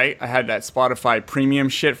Spotify, right? I had that Spotify premium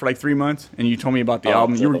shit for like 3 months, and you told me about the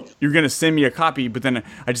album. You were gonna send me a copy, but then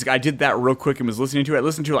I did that real quick and was listening to it. I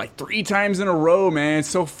listened to it like 3 times in a row, man. It's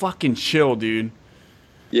so fucking chill, dude.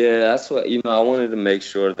 Yeah, that's what, you know, I wanted to make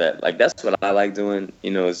sure that, like, that's what I like doing,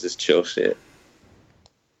 you know, is just chill shit.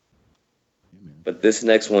 But this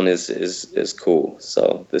next one is cool.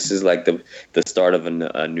 So this is like the start of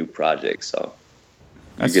a new project. So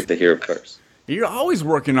you get to hear it first. You're always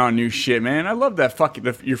working on new shit, man. I love that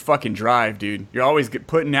your fucking drive, dude. You're always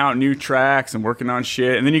putting out new tracks and working on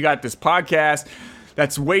shit. And then you got this podcast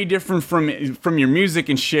that's way different from your music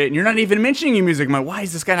and shit. And you're not even mentioning your music. I'm like, why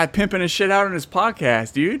is this guy not pimping his shit out on his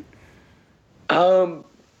podcast, dude? You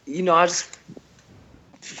know, I just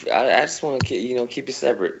want to keep it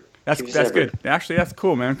separate. That's good. Actually, that's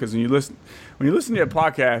cool, man. Because when you listen to a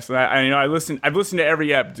podcast, I've listened to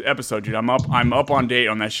every episode, dude. I'm up on date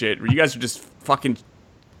on that shit. You guys are just fucking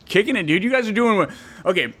kicking it, dude. You guys are doing what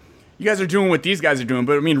these guys are doing.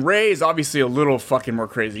 But I mean, Ray is obviously a little fucking more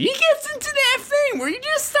crazy. He gets into that thing where he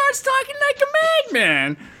just starts talking like a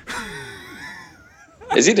madman.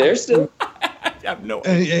 Is he there still? I have no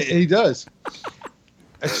idea. He does.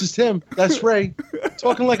 That's just him. That's Ray.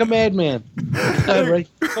 Talking like a madman. Ray.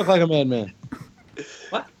 Talk like a madman.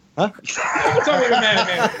 What? Huh? Talking like a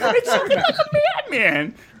madman. It's talking like a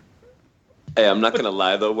madman. Hey, I'm not gonna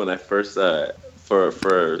lie though. When I first I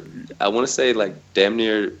want to say like damn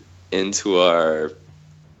near into the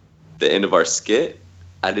end of our skit,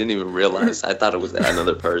 I didn't even realize. I thought it was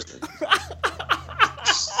another person.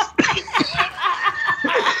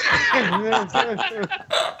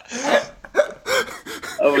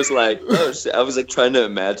 I was like, oh shit. I was like trying to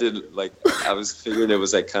imagine, like I was figuring it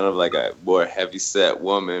was like kind of like a more heavy set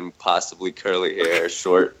woman, possibly curly hair,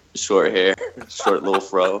 short hair, short little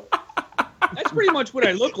fro. That's pretty much what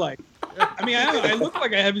I look like. I mean, I look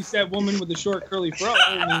like a heavy set woman with a short curly fro.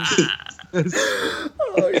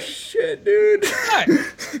 Oh shit, dude!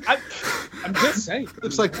 I'm just saying.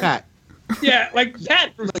 Looks like Pat. Yeah, like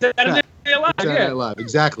Pat from Saturday Night Live. Saturday Night Live,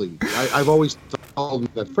 exactly. I've always told him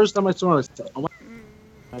that. First time I saw him, I said, "Oh my."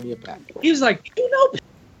 Pat. He was like, you know,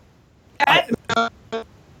 Pat.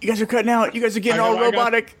 You guys are cutting out. You guys are getting all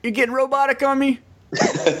robotic. You're getting robotic on me.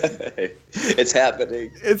 It's happening.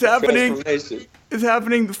 It's happening. It's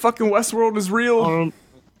happening. The fucking Westworld is real. And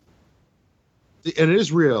it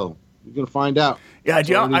is real. You're gonna find out. Yeah,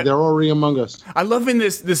 dude, they're already among us. I love in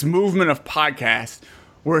this movement of podcasts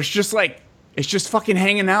where it's just like fucking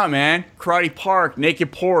hanging out, man. Karate Park,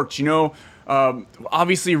 Naked Porch, you know.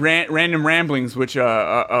 Obviously, Random Ramblings, which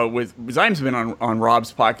with Zym's been on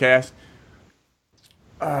Rob's podcast.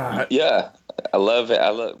 Yeah, I love it.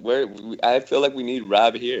 I feel like we need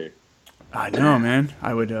Rob here. I know, man.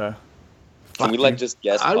 I would. Can we like just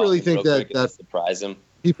guess? I really think that surprise him.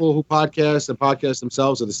 People who podcast and podcast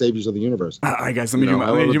themselves are the saviors of the universe. All right, guys, let me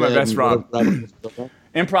do my best, Rob.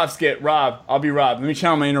 Improv skit, Rob. I'll be Rob. Let me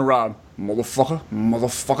channel my inner Rob. Motherfucker.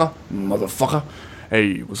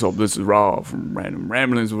 Hey, what's up? This is Rob from Random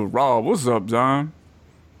Ramblings with Rob. What's up, John?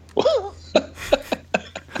 What's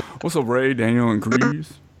up, Ray, Daniel, and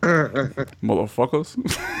Grease? Motherfuckers.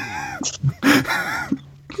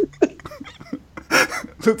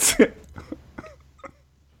 That's it.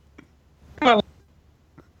 Well,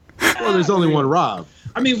 there's only one Rob.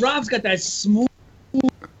 I mean, Rob's got that smooth.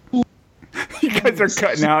 You guys are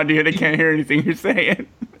cutting out, dude. I can't hear anything you're saying.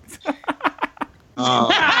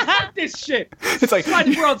 This shit. It's like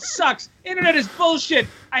the world sucks. Internet is bullshit.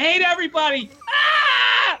 I hate everybody.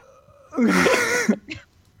 I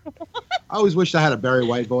always wished I had a Barry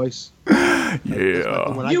White voice. Yeah.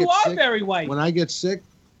 You are Barry White. When I get sick,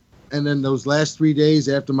 and then those last 3 days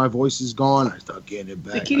after my voice is gone, I start getting it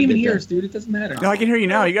back. They can't even hear us, dude. It doesn't matter. No, I can hear you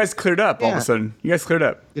now. You guys cleared up all of a sudden. You guys cleared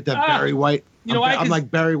up. Get that Barry White. You know, I'm like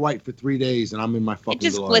Barry White for 3 days, and I'm in my fucking. It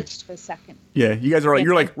just glitched for a second. Yeah, you guys are like,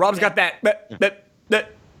 you're like, Rob's got that.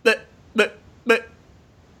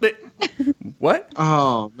 What?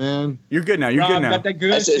 Oh man, you're good now. You're good now. Got that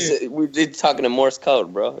good shit. We're talking in Morse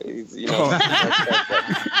code, bro. You know.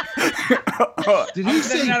 Did he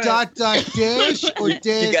say dot dash or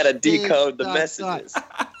dash? You gotta decode the messages.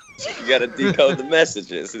 You gotta decode the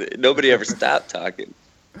messages. Nobody ever stopped talking.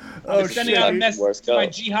 I'm sending out a message to my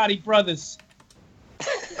jihadi brothers.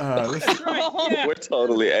 That's right.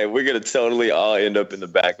 Yeah. We're gonna totally all end up in the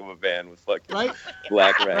back of a van with fucking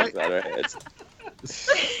black rags on our heads.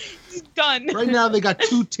 Done. Right now they got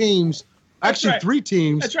 2 teams, actually 3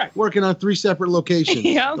 teams, working on 3 separate locations.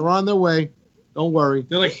 Yeah. They're on their way. Don't worry.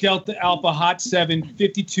 They're like Delta Alpha Hot 7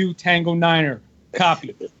 52 Tango 9er.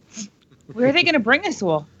 Copy. Where are they going to bring us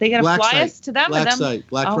all? They going to fly us to them? Black Site.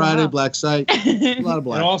 Black Friday, Black Site. A lot of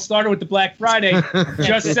black. It all started with the Black Friday.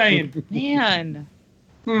 Just saying. Man.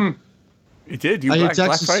 It did, dude. Black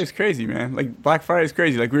Friday is crazy, man. Like, Black Friday is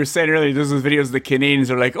crazy. Like we were saying earlier, there's those videos of the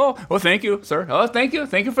Canadians are like, oh, thank you, sir. Oh, thank you.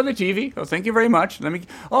 Thank you for the TV. Oh, thank you very much.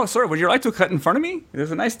 Oh, sir, would you like to cut in front of me?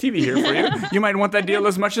 There's a nice TV here for you. You might want that deal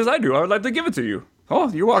as much as I do. I would like to give it to you. Oh,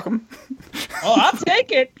 you're welcome. Oh, I'll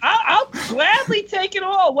take it. I'll gladly take it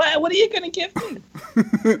all. What are you going to give me?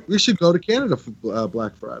 We should go to Canada for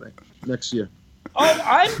Black Friday next year. Oh,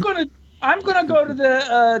 I'm gonna go to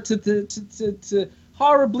the to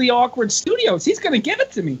Horribly Awkward Studios. He's gonna give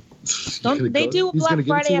it to me. Don't they do Black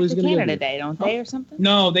Friday after Canada Day, don't they, or something?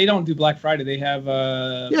 No, they don't do Black Friday. They have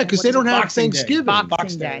because they don't have Thanksgiving.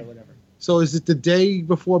 Boxing Day or whatever. So is it the day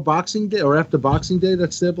before Boxing Day or after Boxing Day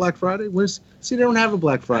that's their Black Friday? See, they don't have a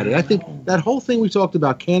Black Friday. I think that whole thing we talked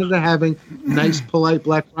about, Canada having nice, polite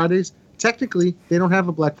Black Fridays, technically they don't have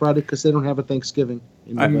a Black Friday because they don't have a Thanksgiving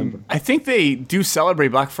in November. I think they do celebrate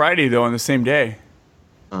Black Friday, though, on the same day.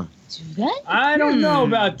 Do they? I don't know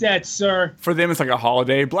about that, sir. For them, it's like a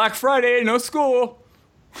holiday. Black Friday, no school.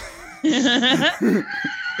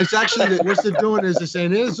 It's actually, what they're doing is they're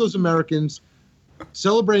saying, here's those Americans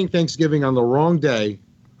celebrating Thanksgiving on the wrong day.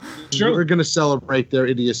 True. We're going to celebrate their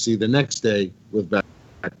idiocy the next day with Black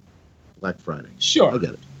Friday. Sure. I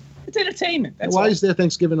get it. It's entertainment. That's Why all. is there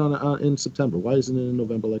Thanksgiving in September? Why isn't it in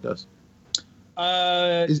November like us?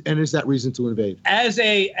 Is that reason to invade? As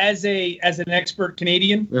an expert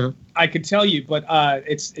Canadian, I could tell you, but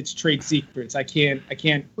it's trade secrets. I can't.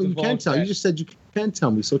 Well, you can tell. You just said you can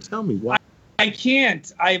tell me, so tell me why. I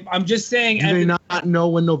can't. I'm just saying. Do they not know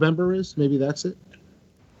when November is? Maybe that's it.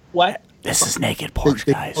 What? This is naked porch,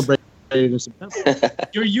 guys.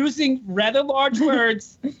 You're using rather large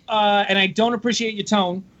words, and I don't appreciate your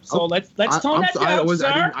tone. So let's tone that down,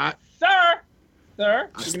 sir. Sir,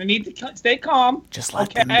 you're gonna need to stay calm. Just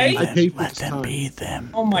let them be them. Let them be them.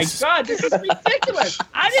 Oh my God, this is ridiculous!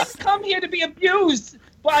 I didn't come here to be abused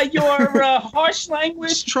by your harsh language.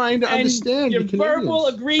 Just trying to understand your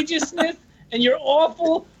verbal egregiousness and your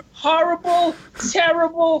awful, horrible,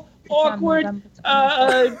 terrible, awkward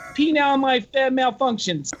penile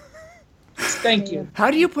malfunctions. Thank you.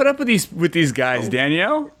 How do you put up with these guys,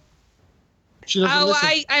 Danielle?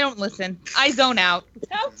 I don't listen. I zone out.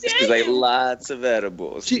 How dare She's like, lots of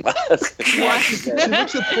edibles. She looks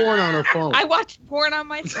at porn on her phone. I watch porn on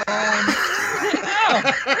my phone.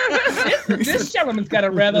 This gentleman's got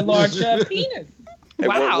a rather large penis. Hey,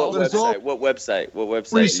 Wow. What website? What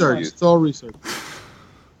website? Research. do you use? It's all research.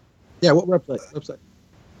 Yeah, what website?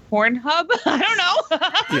 Pornhub? I don't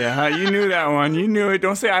know. Yeah, you knew that one. You knew it.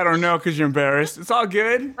 Don't say I don't know because you're embarrassed. It's all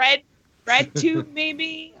good. RedTube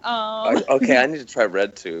maybe. Okay, I need to try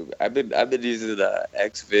RedTube. I've been using the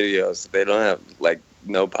X videos. They don't have like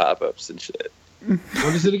no pop-ups and shit.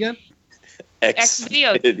 What is it again? X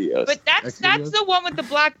videos. But that's the one with the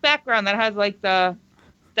black background that has like the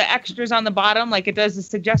extras on the bottom, like it does the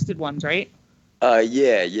suggested ones, right?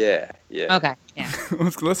 Yeah. Okay, yeah.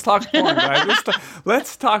 let's talk porn, guys.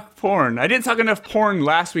 Let's talk porn. I didn't talk enough porn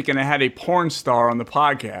last week, and I had a porn star on the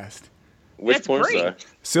podcast. Which porn star?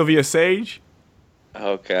 Sylvia Sage.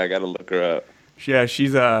 Okay, I gotta look her up. Yeah,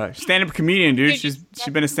 she's a stand-up comedian, dude. She's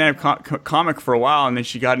been a stand-up comic for a while, and then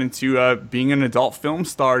she got into being an adult film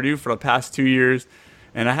star, dude, for the past 2 years.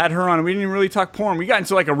 And I had her on, and we didn't really talk porn. We got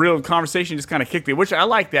into like a real conversation, just kind of kicked it, which I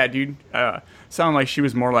like that, dude. Sounded like she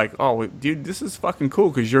was more like, oh, dude, this is fucking cool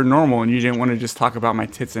because you're normal, and you didn't want to just talk about my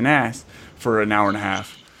tits and ass for an hour and a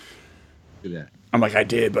half. Yeah. I'm like, I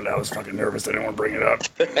did, but I was fucking nervous. I didn't want to bring it up.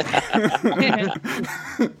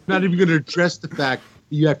 Not even going to address the fact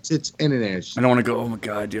that you have tits and an ass. I don't want to go, oh my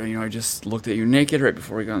God, dude, I just looked at you naked right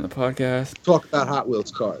before we got on the podcast. Talk about Hot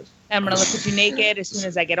Wheels cars. I'm going to look at you naked as soon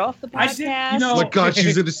as I get off the podcast. Oh my God,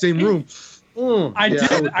 she's in the same room. I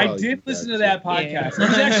did listen to that podcast.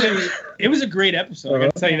 Yeah. It was a great episode, I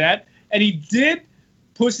gotta tell you that. And he did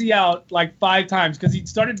pussy out like 5 times because he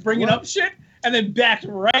started bringing up shit and then backed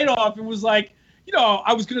right off and was like,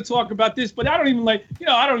 I was going to talk about this, but I don't even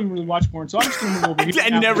really watch porn, so I'm just going to move over here. I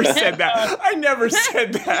never said that. I never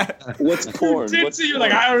said that. What's porn? You're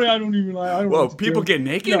like, I don't even like. Whoa, people get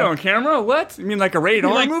naked on camera? What? You mean like a rated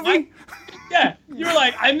R movie? Yeah, you're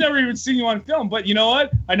like, I've never even seen you on film, but you know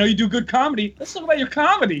what? I know you do good comedy. Let's talk about your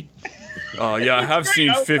comedy. Oh, yeah, I have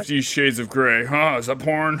seen 50 Shades of Grey. Huh, is that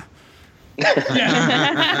porn?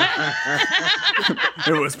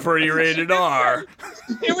 It was pretty rated R.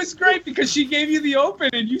 It was great because she gave you the open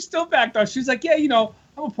and you still backed off. She was like, yeah, I'm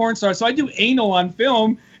a porn star, so I do anal on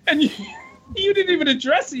film. And you didn't even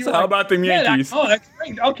address it. You so how about the Yankees? That's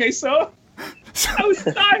great. Okay, so I was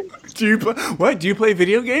dying. Do you play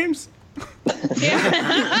video games? Like,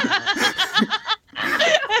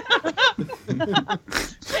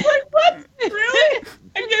 what? Really?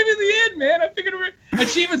 I gave you the end, man. I figured and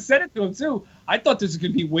she even said it to him too. I thought this was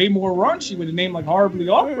gonna be way more raunchy with a name like Horribly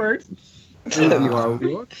Awkward.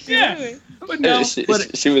 Yeah, but no. She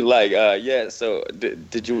was like, yeah. So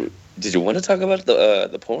did you want to talk about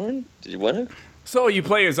the porn? Did you want to? So you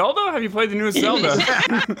play a Zelda? Have you played the newest Zelda?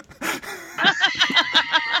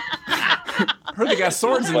 Heard they got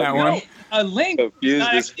swords in that one. A Link. Confused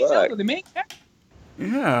as fuck. The main character.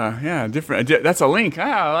 Yeah, different. That's a Link.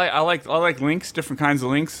 I like Links, different kinds of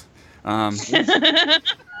Links.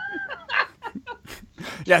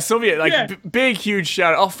 Yeah, Sylvia, big, huge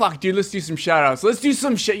shout out. Oh, fuck, dude, let's do some shout outs. Let's do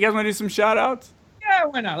some shit. You guys want to do some shout outs? Yeah,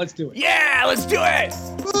 why not? Let's do it. Yeah, let's do it.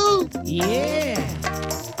 Woo! Yeah.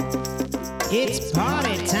 It's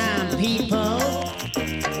party time, people.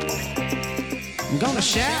 I'm gonna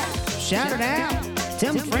shout it out.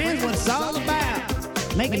 Tell my friends what it's all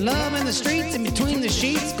about. Making love in the streets and between the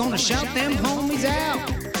sheets. Gonna shout them homies out.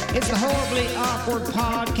 It's the Horribly Awkward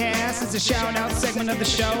Podcast. It's a shout-out segment of the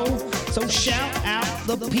show. So shout out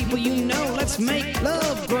the people you know. Let's make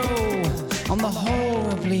love grow on the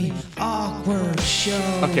Horribly Awkward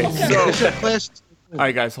Show. Okay, so... All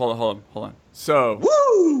right, guys, hold on. So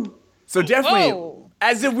definitely,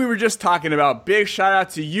 as if we were just talking about, big shout-out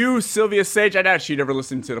to you, Sylvia Sage. I doubt she'd ever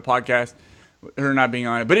listen to the podcast, her not being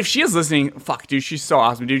on it. But if she is listening, fuck, dude, she's so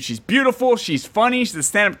awesome, dude. She's beautiful. She's funny. She's a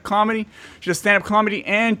stand-up comedy.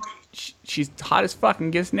 And she's hot as fuck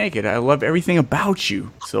and gets naked. I love everything about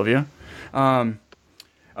you, Sylvia. You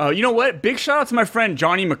know what? Big shout out to my friend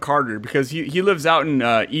Johnny McCarter, because he lives out in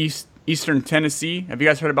eastern Tennessee. Have you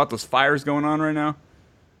guys heard about those fires going on right now?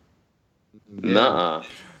 Nah.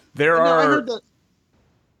 I heard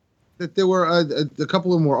that there were a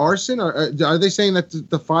couple of them were arson. Are they saying that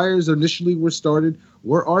the fires initially were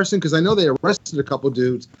arson? Because I know they arrested a couple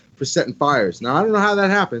dudes for setting fires. Now, I don't know how that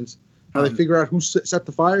happens, how they figure out who set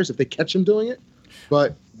the fires, if they catch them doing it.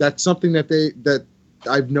 But that's something that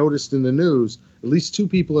I've noticed in the news. At least 2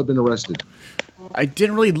 people have been arrested. I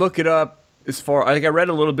didn't really look it up I read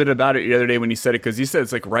a little bit about it the other day when he said it, because he said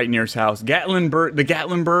it's like right near his house.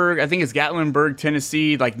 Gatlinburg, I think it's Gatlinburg,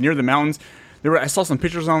 Tennessee, like near the mountains. I saw some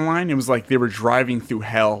pictures online. It was like they were driving through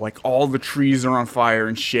hell. Like all the trees are on fire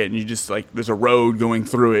and shit. And you just like, there's a road going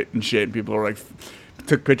through it and shit. And people are like,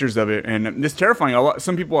 took pictures of it. And it's terrifying.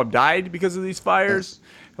 Some people have died because of these fires.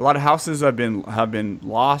 Yes. A lot of houses have been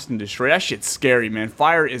lost and destroyed. That shit's scary, man.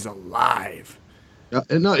 Fire is alive.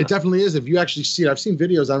 No, it definitely is. If you actually see it, I've seen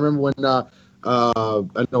videos. I remember when I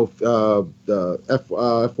know the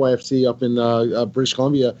FYFC up in British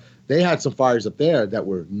Columbia, they had some fires up there that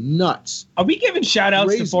were nuts. Are we giving shout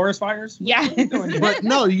outs to forest fires? Yeah. But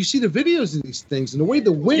no, you see the videos of these things and the way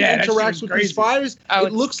the wind interacts with these fires,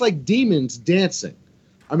 it looks like demons dancing.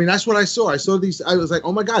 I mean, that's what I saw. I saw these. I was like,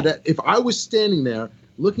 oh my God, if I was standing there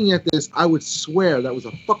looking at this, I would swear that was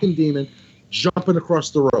a fucking demon jumping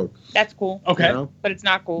across the road. That's cool. Okay. You know? But it's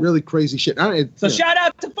not cool. Really crazy shit. Shout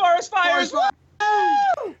out to forest fires.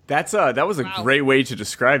 That was a great way to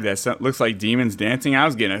describe that. So it looks like demons dancing. I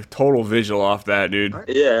was getting a total visual off that, dude.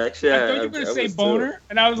 Yeah, actually, I thought you were going to say boner,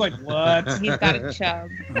 and I was like, what? He's got a chub.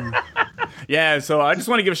 Yeah, so I just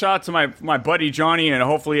want to give a shout out to my buddy Johnny, and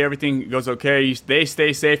hopefully everything goes okay. They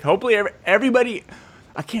stay safe. Hopefully everybody...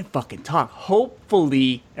 I can't fucking talk.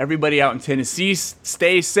 Hopefully everybody out in Tennessee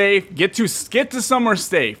stay safe. Get to somewhere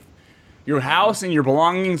safe. Your house and your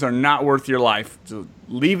belongings are not worth your life. So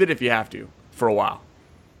leave it if you have to for a while.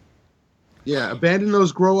 Yeah, abandon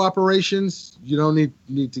those grow operations. You don't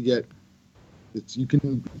need to get. You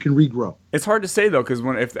can regrow. It's hard to say though, because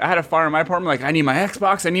if I had a fire in my apartment, like I need my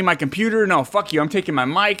Xbox, I need my computer. No, fuck you. I'm taking my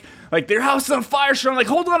mic. Like their house is on fire. So I'm like,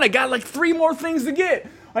 hold on, I got like 3 more things to get.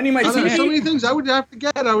 I need my TV. There's so many things I would have to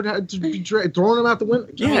get. I would have to be throwing them out the window.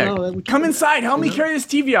 Yeah, come inside. Help me carry this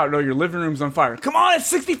TV out. No, your living room's on fire. Come on, it's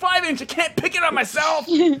 65-inch. I can't pick it up myself.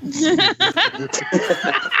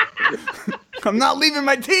 I'm not leaving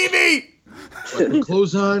my TV.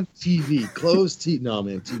 Clothes on, TV. Clothes, TV. No,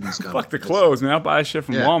 man, TV's coming. Fuck the clothes, man. I'll buy shit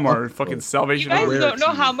from Walmart. Fucking Salvation Army. You guys don't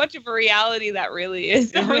know how much of a reality that really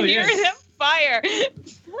is. When you're in fire.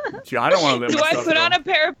 Gee, I don't want to live. Do I put on a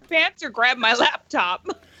pair of pants or grab my laptop?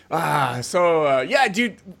 Yeah,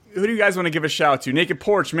 dude. Who do you guys want to give a shout out to? Naked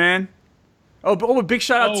Porch, man. Oh, big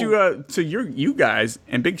shout out to you guys,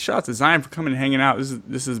 and big shout out to Zion for coming and hanging out.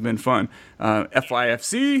 This has been fun.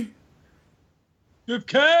 FYFC. Dear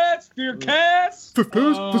Cats.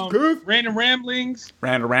 Random Ramblings.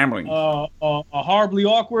 Horribly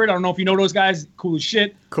Awkward. I don't know if you know those guys. Cool as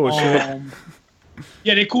shit. Yeah,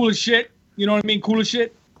 they're cool as shit. You know what I mean? Cool as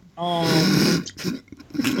shit.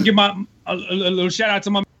 Give a little shout out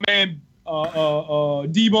to my man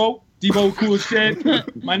Debo. Debo, cool as shit.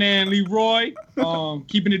 My man Leroy,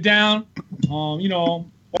 keeping it down. You know,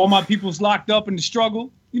 all my people's locked up in the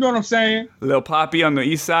struggle. You know what I'm saying? Lil Poppy on the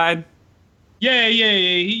east side. Yeah.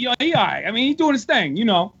 He all right. I mean, he's doing his thing. You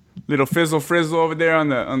know. Little Frizzle over there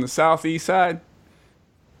on the southeast side.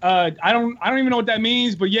 I don't even know what that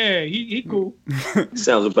means, but yeah, he cool.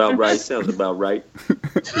 Sounds about right. Sounds about right.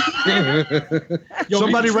 Yo,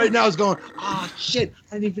 somebody right now is going, oh shit,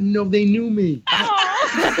 I didn't even know they knew me.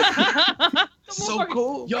 So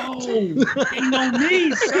cool. Yo, they know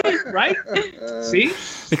me, see? Right? See?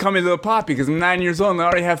 They call me Little Poppy because I'm 9 years old and I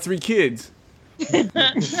already have 3 kids. 9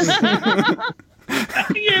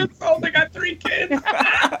 years old, I got 3 kids.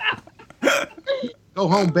 Go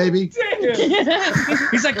home, baby. Damn.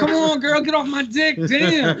 He's like, come on, girl, get off my dick.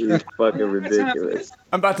 Damn. You're fucking ridiculous.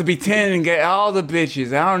 I'm about to be 10 and get all the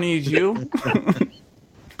bitches. I don't need you.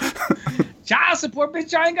 Child support,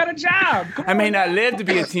 bitch. I ain't got a job. I may not live to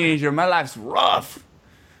be a teenager. My life's rough.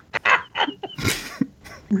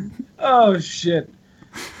 Oh, shit.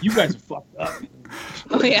 You guys are fucked up.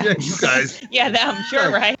 Oh, yeah. You guys. Yeah, that, I'm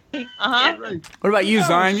sure, right? Uh-huh. What about you,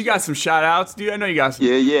 Zion? You got some shout-outs, dude? I know you got some.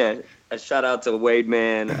 Yeah. A shout out to Wade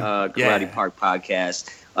Man, Karate Park Podcast.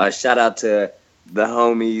 Shout out to the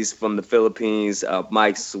homies from the Philippines,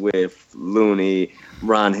 Mike Swift, Looney,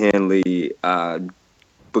 Ron Henley,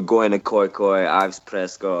 Bagoy Nakoy, Ives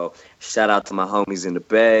Presco. Shout out to my homies in the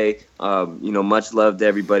Bay. Much love to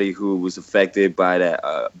everybody who was affected by that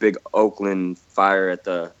big Oakland fire at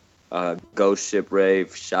the Ghost Ship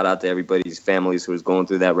Rave. Shout out to everybody's families who is going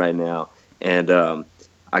through that right now. And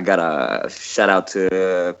I got a shout out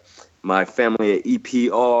to my family at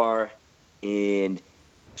EPR, and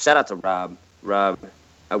shout out to Rob. Rob,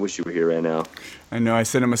 I wish you were here right now. I know, I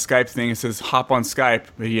sent him a Skype thing. It says hop on Skype,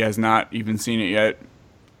 but he has not even seen it yet.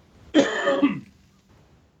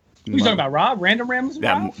 You talking about Rob? Random Rams? The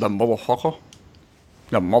motherfucker?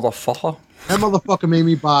 The motherfucker? That motherfucker made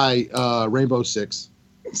me buy Rainbow Six.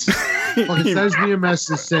 Fucking sends me a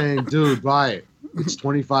message saying, dude, buy it. It's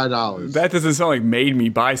 $25. That doesn't sound like made me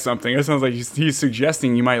buy something. It sounds like he's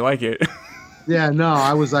suggesting you might like it. Yeah, no,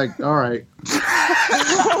 I was like, all right.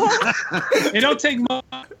 It don't take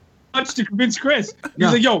much to convince Chris. He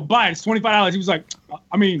was like, yo, buy it. It's $25. He was like,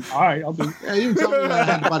 I mean, all right, I'll do it. Yeah, you told me that I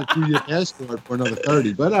had to buy a 2-year pass for another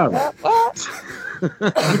 $30, but all right.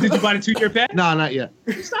 Did you buy the 2-year pass? No, not yet.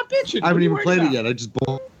 Stop bitching. I haven't even played it yet. I just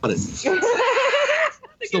bought it.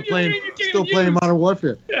 Still playing Modern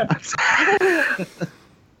Warfare. Yeah.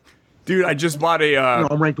 Dude, I just bought a...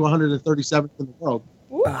 I'm ranked 137th in the world.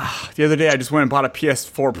 The other day, I just went and bought a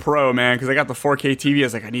PS4 Pro, man, because I got the 4K TV. I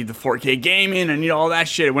was like, I need the 4K gaming. I need all that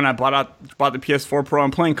shit. When I bought the PS4 Pro,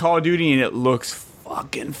 I'm playing Call of Duty, and it looks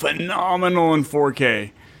fucking phenomenal in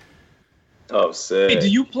 4K. Oh, sick. Hey, do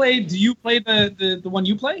you play the one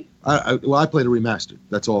you play? I played a remastered.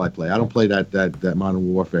 That's all I play. I don't play that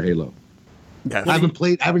Modern Warfare Halo. Yeah. I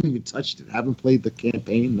haven't even touched it. I haven't played the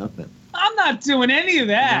campaign, nothing. I'm not doing any of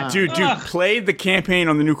that. Dude, play the campaign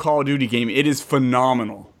on the new Call of Duty game. It is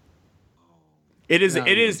phenomenal. It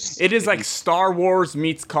is like Star Wars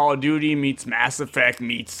meets Call of Duty meets Mass Effect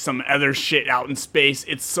meets some other shit out in space.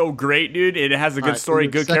 It's so great, dude. It has a good story,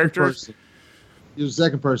 good characters. You're the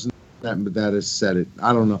second person that has said it.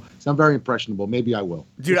 I don't know. So I'm very impressionable. Maybe I will.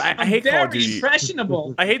 Dude, I hate Call of Duty.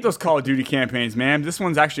 Impressionable. I hate those Call of Duty campaigns, man. This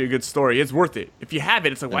one's actually a good story. It's worth it. If you have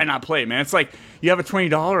it, it's like, why not play it, man? It's like, you have a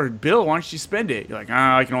 $20 bill. Why don't you spend it? You're like,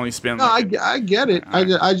 I can only spend. No, I get it.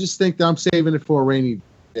 I just think that I'm saving it for a rainy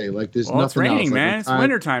day. Like there's nothing. It's raining, else. man. It's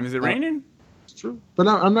wintertime. Is it raining? It's true. But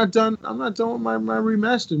I'm not done. I'm not done with my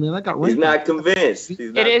remaster, man. I got rain. He's not convinced.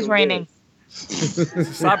 It is raining.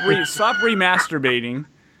 Stop remasturbating.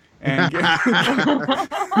 And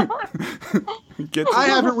get I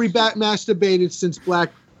haven't masturbated since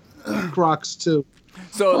Black Crocs 2.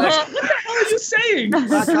 So what the hell are you saying?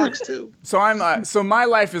 Black Crocs 2. So so my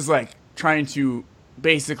life is like trying to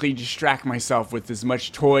basically distract myself with as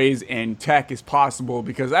much toys and tech as possible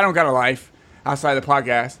because I don't got a life outside the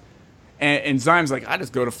podcast. And Zym's like, I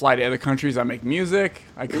just go to fly to other countries. I make music.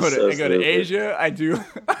 I go to Asia. I do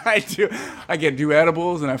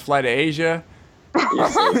edibles and I fly to Asia.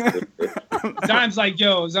 Zym's like,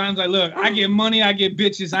 look, I get money, I get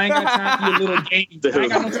bitches. I ain't got time for your little games. I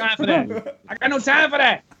ain't got no time for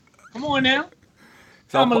that. Come on now.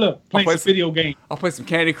 So I'm gonna play some video game. I'll play some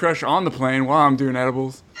Candy Crush on the plane while I'm doing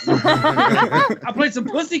edibles. I play some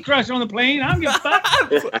Pussy Crush on the plane. I don't give a fuck.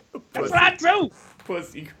 That's what I do.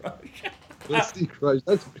 Pussy Crush. Pussy Crush.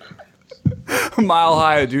 That's Mile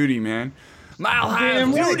High of Duty, man. Mile High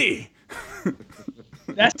of Duty.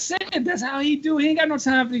 That's it. That's how he do. He ain't got no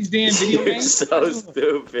time for these damn video games. So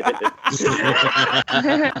stupid.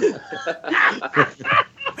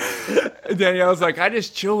 Danielle's like, I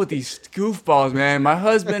just chill with these goofballs, man. My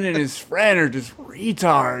husband and his friend are just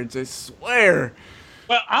retards. I swear.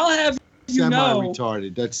 Well, I'll have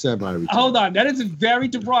semi-retarded. That's semi-retarded. Hold on. That is a very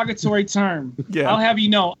derogatory term. Yeah. I'll have you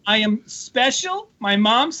know, I am special. My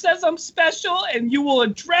mom says I'm special, and you will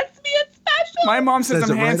address me as special. My mom says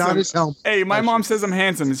I'm it right on handsome. his helmet. Hey, my mom says I'm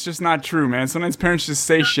handsome. It's just not true, man. Sometimes parents just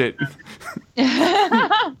say shit.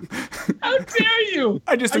 How dare you?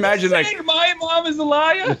 I just imagine like my mom is a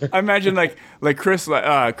liar. I imagine like Chris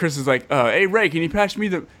Chris is like, hey Ray, can you pass me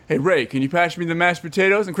the mashed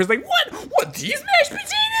potatoes? And Chris is like, what these mashed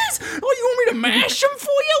potatoes? Oh, you want me to mash them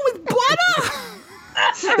for you with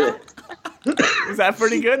butter? Is that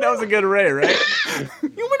pretty good? That was a good Ray, right? You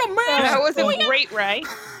want to mash? That was a great Ray.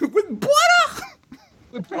 With butter.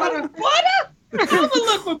 With butter. Have a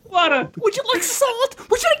look with butter. Would you like salt?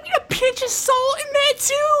 Would you like a pinch of salt in there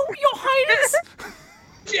too, Your Highness?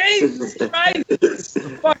 Jesus Christ.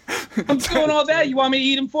 Fuck, I'm doing all that. You want me to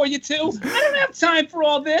eat them for you too? I don't have time for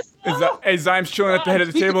all this. Hey, Zym's chilling at the head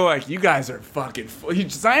of the table like, you guys are fucking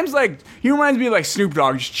Zym's like, he reminds me of like Snoop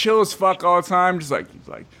Dogg, just chill as fuck all the time. Just like, he's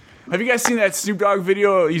like, have you guys seen that Snoop Dogg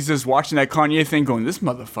video? He's just watching that Kanye thing going, this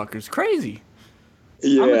motherfucker's crazy.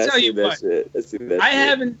 Yeah, I'm gonna tell you what.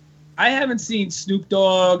 I haven't seen Snoop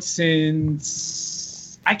Dogg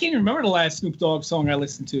since I can't even remember the last Snoop Dogg song I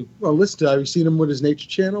listened to. Well, listen to. Have you seen him with his Nature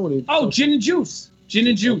Channel? Gin and Juice. Gin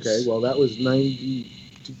and Juice. Okay, well that was 90.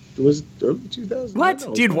 Was it early 2000s?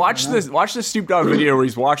 What, dude? Watch this Snoop Dogg video where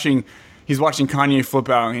he's watching Kanye flip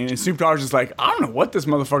out, and Snoop Dogg's just like, I don't know what this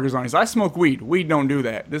motherfucker's on. He's like, I smoke weed. Weed don't do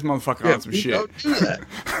that. This motherfucker on some shit. Don't do that.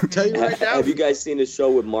 Tell you right now. Have you guys seen the show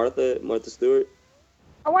with Martha Stewart?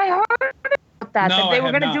 Oh, I heard about that. No, that they I were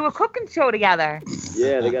have going to not. do a cooking show together.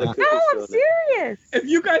 Yeah, they got a cooking No, show. I'm serious. If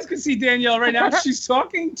you guys could see Danielle right now, she's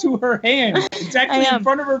talking to her hand. It's actually in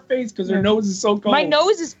front of her face because her nose is so cold. My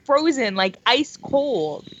nose is frozen, like ice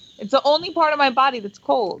cold. It's the only part of my body that's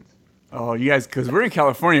cold. Oh, you guys, because we're in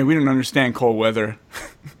California, we don't understand cold weather.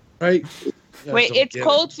 Right? Wait, it's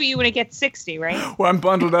cold for you when it gets 60, right? Well, I'm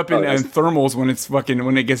bundled up in thermals when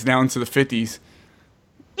it gets down to the 50s.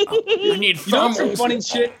 I need You know what's some thermals. funny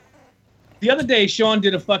shit? The other day, Sean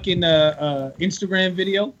did a fucking Instagram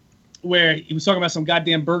video where he was talking about some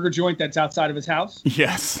goddamn burger joint that's outside of his house.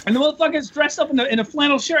 Yes. And the motherfucker's dressed up in a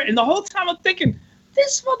flannel shirt. And the whole time I'm thinking,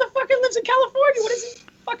 this motherfucker lives in California. What is he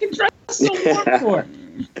fucking dressed so warm for?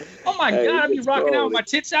 Oh my God, I'd be rocking out with my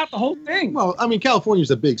tits out the whole thing. Well, I mean, California's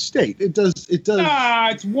a big state. It does.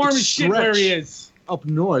 It's warm as shit where he is. Up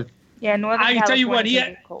north. Yeah, Northern I tell you what,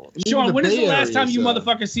 cold. Sean, when is the last time you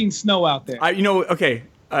motherfuckers seen snow out there? Okay,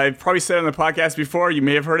 I've probably said it on the podcast before. You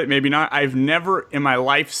may have heard it, maybe not. I've never in my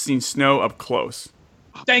life seen snow up close.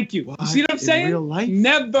 Thank you. You see what I'm saying? Real life?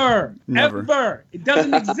 Never. Ever. It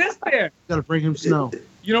doesn't exist there. Gotta bring him snow.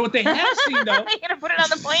 You know what they have seen though? You're gonna put it on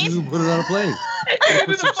the plane? You put it on a plane.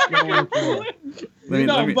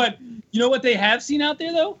 But you know what they have seen out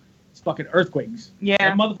there though? It's fucking earthquakes. Yeah.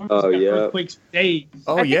 That motherfuckers got earthquakes for days.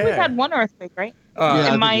 Oh, I think we've had one earthquake, right?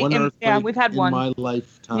 We've had one. In my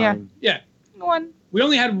lifetime. Yeah. One. We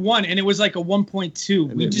only had one, and it was like a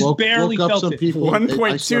 1.2. We just barely felt it.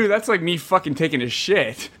 1.2. That's like me fucking taking a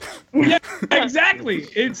shit. Yeah, exactly.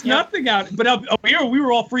 It's nothing out. But up here, we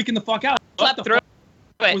were all freaking the fuck out. Slept through it.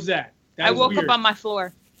 What was that? I woke up on my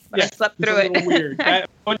floor. But I slept through it. it. Weird.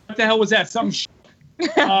 What the hell was that? Something.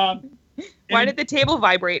 Why did the table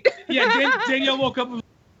vibrate? Yeah, Danielle woke up. It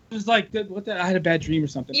was like, what? I had a bad dream or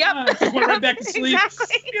something. Yep. I just went right back to sleep.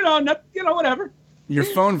 Exactly. Whatever. Your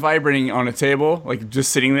phone vibrating on a table, like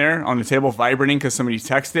just sitting there on the table vibrating because somebody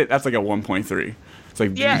texted it, that's like a 1.3. It's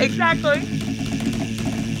like... Yeah, exactly.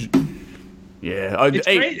 Yeah. It's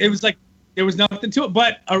great. It was like, there was nothing to it.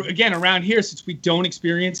 But again, around here, since we don't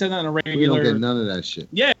experience it on a regular... We don't get none of that shit.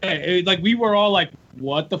 Yeah. We were all like,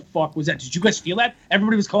 what the fuck was that? Did you guys feel that?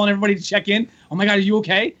 Everybody was calling everybody to check in. Oh my God, are you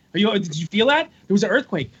okay? Did you feel that? There was an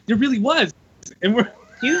earthquake. There really was. And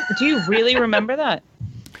Do you really remember that?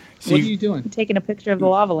 What are you doing? I'm taking a picture of the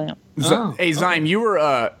lava lamp. Hey, Zyme, you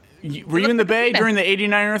were you in the Bay during the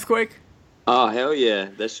 89 earthquake? Oh, hell yeah.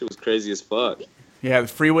 That shit was crazy as fuck. Yeah, the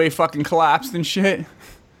freeway fucking collapsed and shit.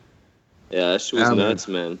 Yeah, that shit was nuts,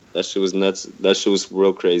 man. That shit was nuts. That shit was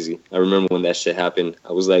real crazy. I remember when that shit happened.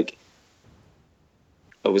 I was in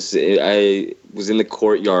the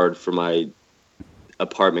courtyard for my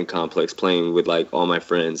apartment complex playing with like all my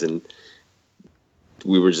friends, and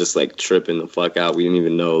we were just like tripping the fuck out. We didn't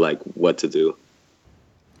even know like what to do.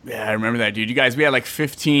 Yeah, I remember that, dude. You guys, we had like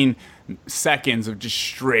 15 seconds of just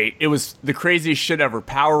straight. It was the craziest shit ever.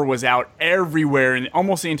 Power was out everywhere in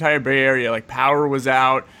almost the entire Bay Area. Like power was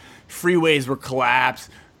out, freeways were collapsed.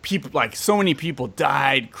 People, like so many people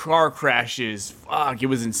died, car crashes. Fuck, it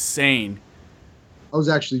was insane. I was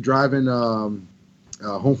actually driving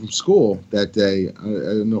home from school that day. I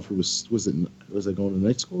don't know if it was I going to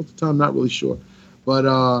night school at the time? Not really sure. But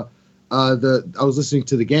I was listening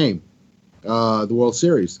to the game, the World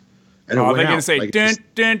Series. And they're going to say, dun,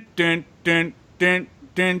 dun, dun, dun, dun,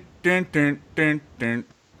 dun, dun, dun, dun, dun,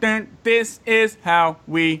 dun. This is how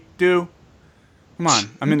we do. Come on,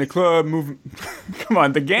 I'm in the club moving. Come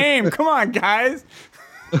on, the game. Come on, guys.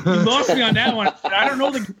 You lost me on that one. I don't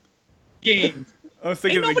know the game. I was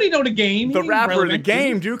thinking nobody know the game. The rapper, the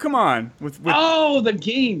game, dude. Come on. With the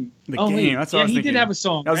game. The game. That's what I was thinking. He did have a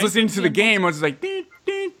song. I was listening to the game. I was like, ding,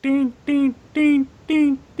 ding, ding, ding, ding,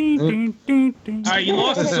 ding, ding, ding, ding. All right, you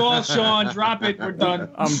lost us all, Sean. Drop it. We're done.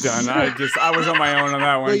 I'm done. I was on my own on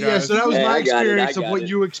that one, guys. Yeah, so that was my experience of what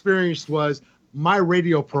you experienced was my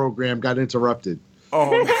radio program got interrupted.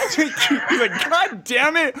 Oh, he's like, God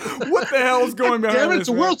damn it! What the hell is going behind Damn it! this? It's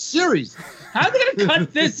a World Series. How are they gonna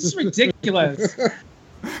cut this? This is ridiculous.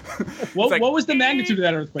 What was the magnitude of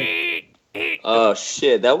that earthquake? Oh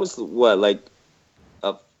shit! That was what, like,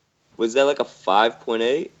 was that like a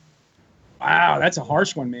 5.8? Wow, that's a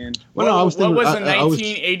harsh one, man. What was the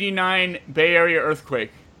 1989 Bay Area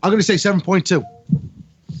earthquake? I'm gonna say 7.2.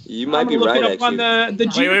 You might be right. Look it up on the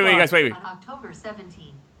G. Wait, guys, wait. On October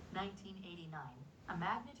 17, 1989, a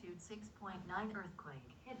magnitude 6.9 earthquake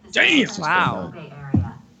hit the San Francisco Bay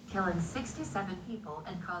Area, killing 67 people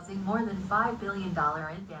and causing more than $5 billion in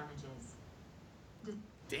damages.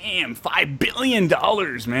 Damn, $5 billion,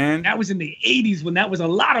 man. That was in the 80s when that was a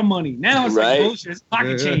lot of money. Now it's like bullshit. It's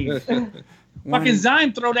pocket change. Fucking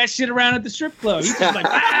Zyme throw that shit around at the strip club. He's just like,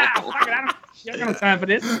 fuck it, I don't got no time for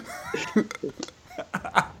this.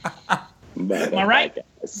 Am I right?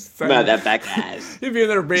 About that back ass. If you're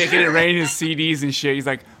there breaking it, rain his CDs and shit, he's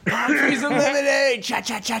like, Countries of Lemonade, cha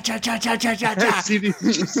cha cha cha cha cha cha cha cha. CDs.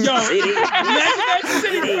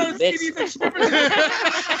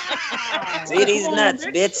 CDs nuts,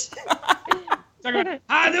 bitch.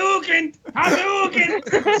 Hadouken!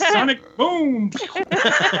 Sonic boom!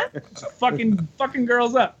 fucking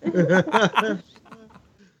girls up.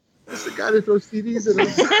 That's the guy that throws CDs in him.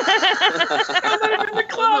 I'm not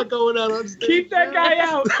going out on stage. Keep that guy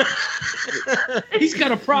out. He's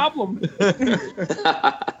got a problem.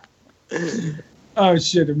 Oh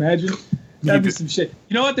shit! Imagine that'd be some shit.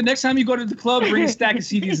 You know what? The next time you go to the club, bring a stack of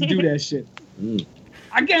CDs and do that shit.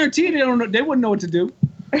 I guarantee they wouldn't know what to do.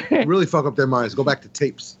 Really fuck up their minds. Go back to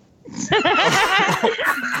tapes. Like,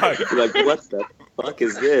 what the fuck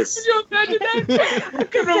is this? Could you imagine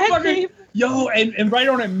that? Yo, and right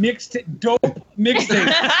on a dope mixtape.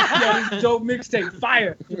 Yo, this dope mixtape.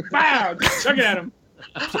 Fire. Chuck it at him.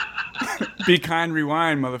 Be kind,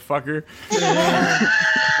 rewind, motherfucker.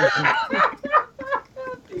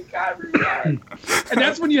 Be kind, rewind. And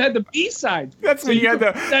that's when you had the B-side. That's when you had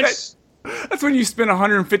the... That's when you spend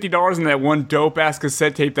 $150 on that one dope ass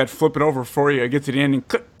cassette tape that flip it over for you. It gets to the end and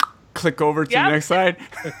click over to the next side.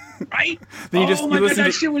 Right? Then you just you listen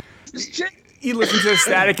to shit was shit. You listen to the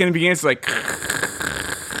static and it begins to like.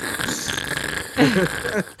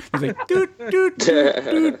 It's like doot doot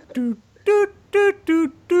doot doot doot doot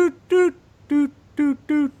doot doot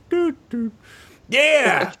doot doot doot.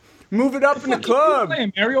 Yeah, move it up in the club.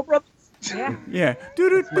 Playing Mario Brothers. Yeah.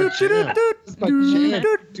 That's my shit.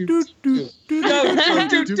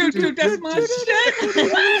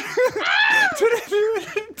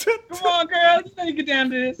 Come on, girl. You gotta get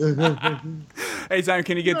down to this. Hey, Zyme,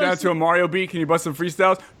 can you get down to a Mario beat? Can you bust some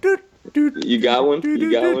freestyles? You got one?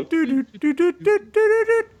 You got one?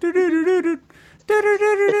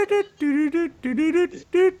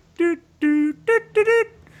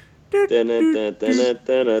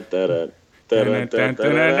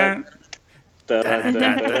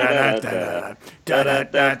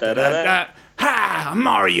 Ha!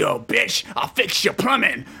 Mario, bitch! I'll fix your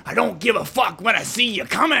plumbing! I don't give a fuck when I see you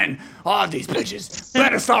coming! All these bitches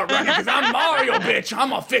better start running, cause I'm Mario, bitch!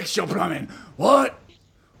 I'm gonna fix your plumbing! What?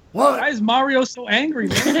 Why is Mario so angry,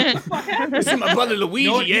 man? What the fuck happened? This is my brother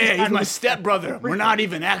Luigi, he's my stepbrother. We're not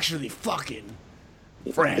even actually fucking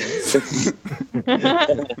friends.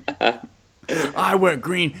 I wear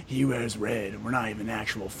green, he wears red. We're not even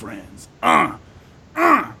actual friends. I'm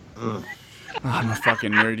a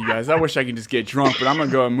fucking nerd, you guys. I wish I could just get drunk, but I'm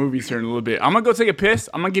gonna go to movies here in a little bit. I'm gonna go take a piss.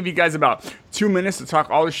 I'm gonna give you guys about 2 minutes to talk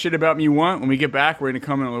all the shit about me you want. When we get back, we're gonna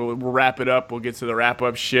come and we'll wrap it up. We'll get to the wrap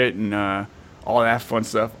up shit and all that fun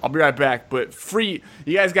stuff. I'll be right back. But free,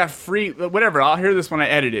 you guys got free, whatever. I'll hear this when I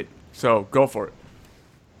edit it. So go for it.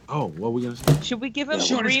 Oh, what we gonna say? Should we give him?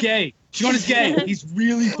 Sean is gay. Sean is gay. He's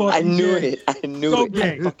really fucking I knew gay. it. I knew So it.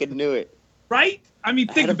 gay. I fucking knew it. Right? I mean,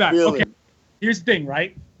 think about it. Okay, here's the thing,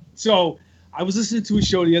 right? So I was listening to a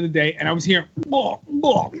show the other day, and I was hearing and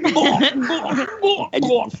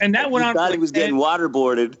that went on. Thought he was getting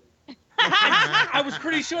waterboarded. I was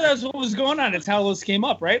pretty sure that was what was going on. That's how those came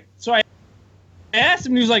up, right? So I asked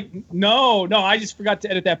him, and he was like, "No, I just forgot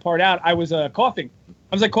to edit that part out. I was coughing.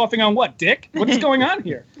 I was like, coughing on what, dick? What is going on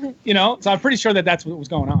here? You know?" So I'm pretty sure that that's what was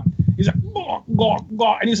going on. He's like,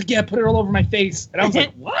 and he was like, "Yeah, put it all over my face." And I was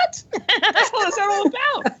like, "What? That's what it's all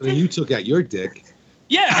about." So then you took out your dick.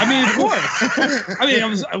 Yeah, I mean, of course. I mean,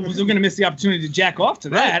 I was going to miss the opportunity to jack off to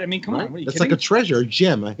that. Right. I mean, come on. What are you That's kidding? like a treasure, a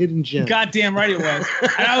gem, a hidden gem. Goddamn right it was.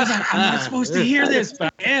 And I was like, I'm not supposed to hear this,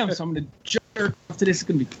 but I am. So I'm going to jerk off to this. It's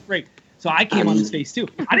going to be great. So I came on his face too.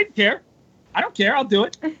 I didn't care. I don't care. I'll do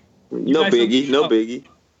it. No biggie.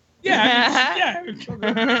 Yeah.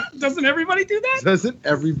 Doesn't everybody do that? Doesn't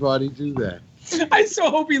everybody do that? I so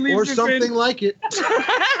hope he leaves or this something in. like it.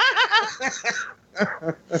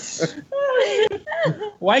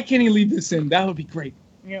 Why can't he leave this in? That would be great.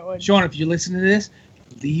 Yeah, Sean, if you listen to this,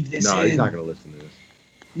 leave this in. No, he's not going to listen to this.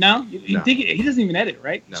 No? You think he doesn't even edit,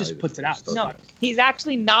 right? He just puts it out. No, he's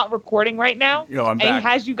actually not recording right now. Yo, I'm and back. he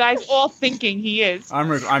has you guys all thinking he is.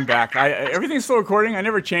 I'm back. Everything's still recording. I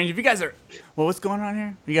never change. If you guys are, well, what's going on here?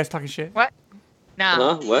 Are you guys talking shit? What?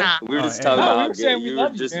 Nah. What? Nah. We were just talking about. We were saying we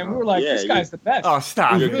love you, man. We were like, this guy's the best. Oh,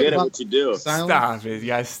 stop You're it. good at what you do. Stop it,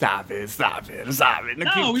 guys. Stop it.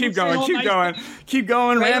 No, keep going. Keep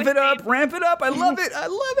going. Right, Ramp it up. I love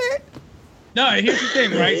it. No, here's the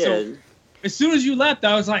thing, right? So as soon as you left,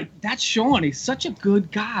 I was like, that's Sean. He's such a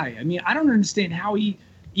good guy. I mean, I don't understand how he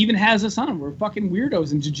even has us on. We're fucking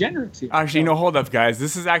weirdos and degenerates here. Actually, no, hold up, guys.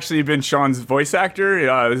 This has actually been Sean's voice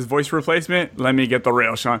actor, his voice replacement. Let me get the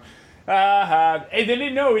rail, Sean. Hey, they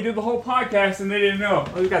didn't know. We did the whole podcast and they didn't know.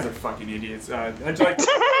 Oh, you guys are fucking idiots. How'd you like?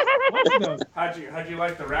 How'd you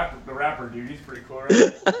like the rapper dude? He's pretty cool,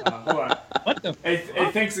 right? Hold on. What the? Hey,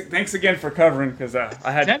 thanks again for covering because I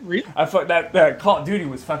had. Is that real? I thought that Call of Duty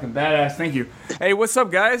was fucking badass. Thank you. Hey, what's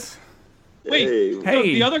up, guys? Wait, Hey. so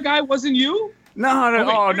the other guy wasn't you?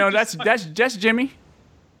 No. That's Jimmy.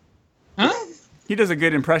 Huh? He does a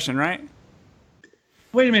good impression, right?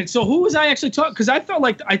 Wait a minute. So who was I actually talking? Because I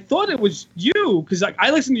thought it was you. Because I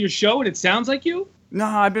listened to your show and it sounds like you. No,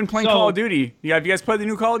 I've been playing Call of Duty. Yeah, have you guys played the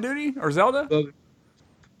new Call of Duty or Zelda?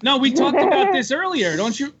 No, we talked about this earlier.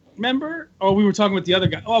 Don't you remember? Oh, we were talking with the other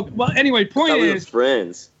guy. Oh, well, anyway, point We were is.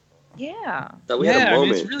 friends. Yeah. That we had a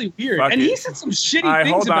moment. It's really weird. Fuck and it. he said some shitty All right,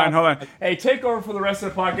 things hold on. Hey, take over for the rest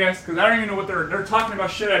of the podcast because I don't even know what they're talking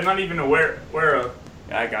about. Shit, I'm not even aware of.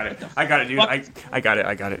 Yeah, I got it, dude. I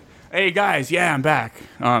got it. Hey guys, yeah, I'm back.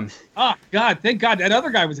 Oh God, thank God that other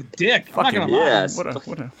guy was a dick. I'm not gonna lie. Yes. What a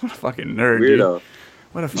fucking nerd, Weirdo. dude.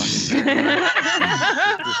 What a fucking nerd.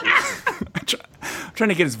 I'm trying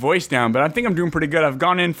to get his voice down, but I think I'm doing pretty good. I've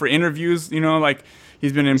gone in for interviews, like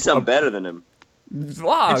he's been in. You sound better than him.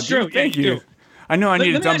 Wow, It's dude, true. thank Yeah, you you. do. I know I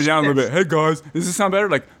need to Let me dumb it ask down a you little bit. Hey guys, does this sound better?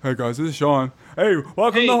 Like, hey guys, this is Sean. Hey,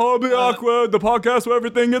 welcome to Horribly Awkward, the podcast where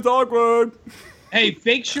everything gets awkward. Hey,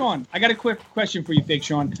 Fake Sean, I got a quick question for you, Fake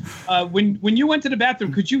Sean. When you went to the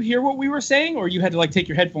bathroom, could you hear what we were saying, or you had to take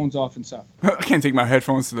your headphones off and stuff? I can't take my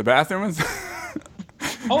headphones to the bathroom.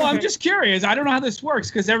 Oh, I'm just curious. I don't know how this works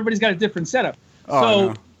because everybody's got a different setup. Oh, So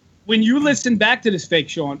no. when you listen back to this Fake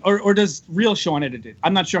Sean, or does real Sean edit it?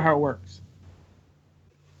 I'm not sure how it works.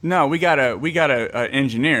 No, we got a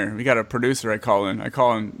engineer. We got a producer. I call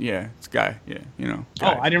in. Yeah, it's Guy. Yeah, Guy.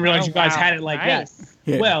 Oh, I didn't realize you guys had it like Nice. that.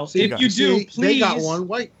 Yeah. Well, See, if you do, see, please. They got one.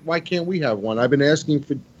 Why can't we have one? I've been asking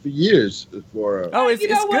for years for. Oh, it's You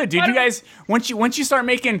know what? good, dude. Why You don't- guys, once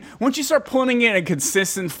you start pulling in a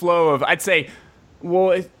consistent flow of, I'd say, well,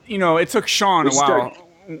 it took Sean a while.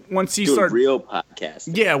 Once he Do a started, real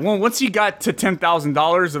podcast. yeah, well, once he got to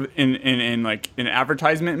 $10,000 in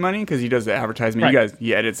advertisement money, because he does the advertisement, Right.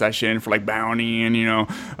 he edits that shit in for Bounty and the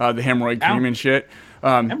hemorrhoid cream and shit.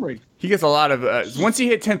 Hemorrhoid. He gets a lot of. Once he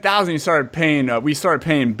hit 10,000, he started paying. We started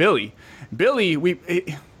paying Billy. Billy,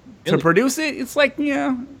 to produce it, it's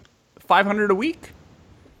 $500 a week.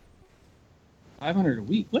 500 a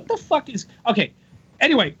week. What the fuck is? Okay.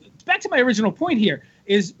 Anyway, back to my original point here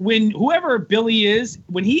is when whoever Billy is,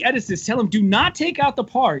 when he edits this, tell him do not take out the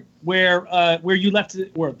part where you left,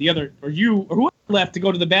 or the other, or you, or whoever left to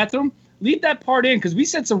go to the bathroom. Leave that part in because we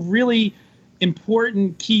said some really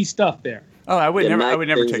important key stuff there. Oh, I would never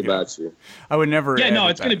things take it about out. you. I would never. Yeah, no,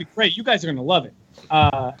 edit it's that. going to be great. You guys are going to love it.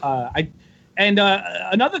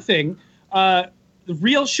 Another thing, the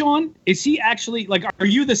real Sean, is he actually are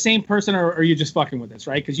you the same person or are you just fucking with us,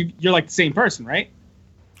 right? Because you're the same person, right?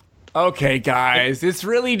 Okay, guys, it's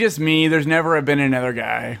really just me. There's never been another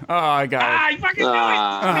guy. Oh, I got it. I fucking knew it.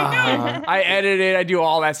 I knew it. I edit it. I do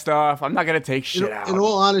all that stuff. I'm not gonna take shit out. In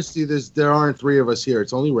all honesty, there aren't three of us here.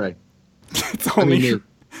 It's only Ray. It's only me.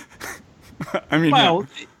 I mean, Well,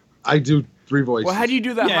 I do three voices. well, how do you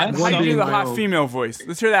do that? Yeah, How do you do the my hot own. female voice?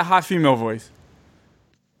 Let's hear that hot female voice.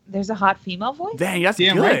 There's a hot female voice? Dang, that's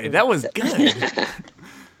Damn good. right. That was good.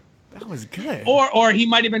 That was good. or he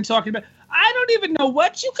might have been talking about. I don't even know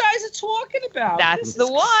what you guys are talking about. That's This the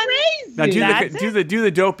is one. Crazy. Now That's do the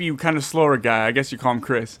dopey kind of slower guy. I guess you call him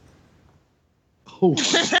Chris. Oh.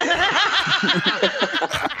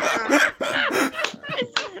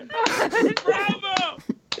 Bravo.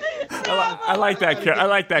 I like that. I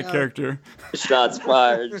like that character. Shots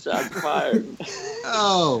fired. Shots fired.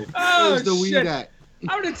 Oh, Oh, where's the weed shit. at?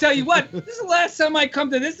 I'm gonna tell you what. This is the last time I come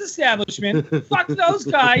to this establishment. Fuck those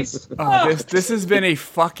guys. Oh, this has been a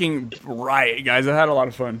fucking riot, guys. I had a lot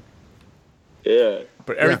of fun. Yeah.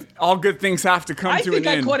 But all good things have to come I to think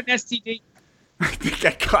an I end. caught an STD. I think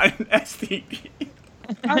I caught an STD.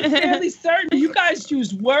 I'm fairly certain you guys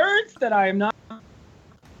use words that I am not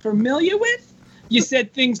familiar with. You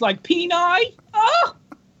said things like peni,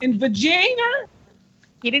 and vagina.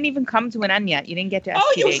 He didn't even come to an end yet. You didn't get to STD.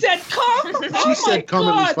 Oh, you said cum? She Oh my said come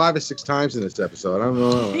at least God. 5 or 6 times in this episode. I don't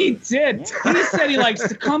know. He did. He said he likes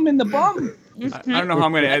to come in the bum. I don't know how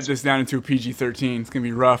I'm going to edit this down into a PG-13. It's going to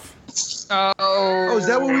be rough. Oh, is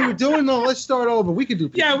that what we were doing? No, let's start over. We could do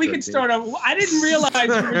PG-13. Yeah, we can start over. I didn't realize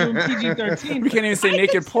we were doing PG-13. We can't even say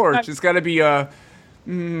naked porch. It's got to be Side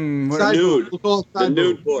Nude. We'll call it The side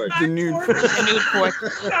nude boob. porch. the nude. The nude porch.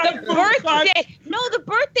 The birthday. No, the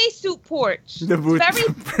birthday suit porch. The Very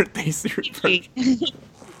birthday suit. PG.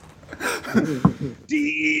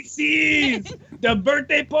 DC's the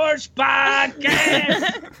Birthday Porsche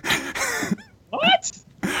Podcast. What?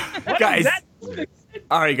 What Guys. is that?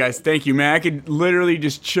 All right, guys. Thank you, man. I could literally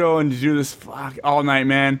just chill and do this all night,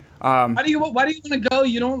 man. Why do you want to go?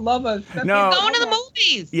 You don't love us. No. Going to the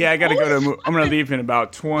movies. Yeah, I got to go to. I'm going to leave in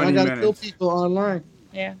about 20 I gotta kill minutes. people online.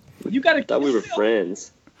 Yeah. You got to. I thought we were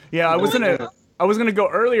friends. Yeah, I was gonna go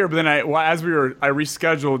earlier, but then I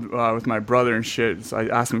rescheduled with my brother and shit. So I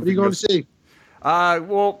asked him. What are you going to see?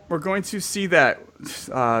 Well, we're going to see that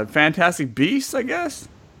Fantastic Beasts, I guess.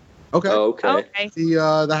 Okay. Oh, okay. Okay.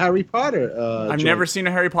 The Harry Potter. I've joint. never seen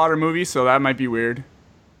a Harry Potter movie, so that might be weird.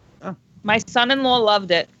 My son-in-law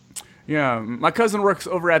loved it. Yeah, my cousin works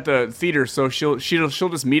over at the theater, so she'll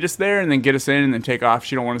just meet us there and then get us in and then take off.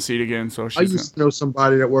 She don't want to see it again, so I she's. used to know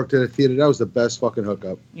somebody that worked at a theater. That was the best fucking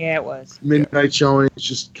hookup. Yeah, it was. Midnight showing.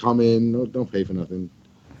 Just come in. No, don't pay for nothing. You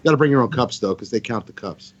got to bring your own cups though, because they count the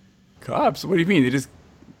cups. Cups? What do you mean? They just.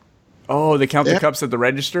 Oh, they count the Yeah. cups at the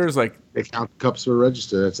registers, like. They count the cups for a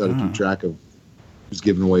register. That's how to keep track of who's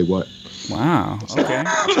giving away what. Wow. Okay.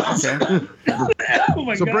 Okay. Oh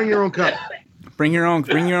my So God. bring your own cup. Bring your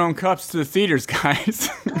own cups to the theaters, guys.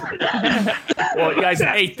 Well, guys,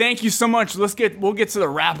 hey, thank you so much. We'll get to the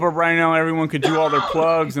wrap up right now. Everyone could do all their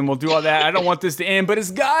plugs and we'll do all that. I don't want this to end, but it's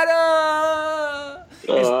gotta.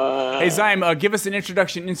 Hey, Zyme, give us an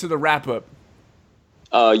introduction into the wrap up.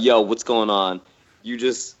 Yo, what's going on? You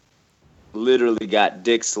just literally got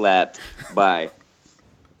dick slapped by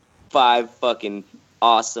 5 fucking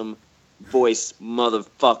awesome voice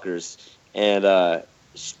motherfuckers. And,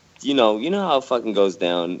 you know how it fucking goes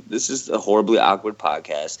down. This is a Horribly Awkward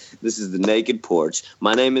podcast. This is the Naked Porch.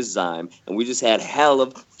 My name is Zyme, and we just had hell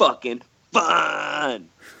of fucking fun.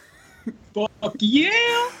 Fuck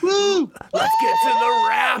yeah! Woo! Let's get to the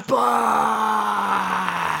wrap up.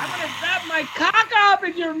 I'm gonna wrap my cock up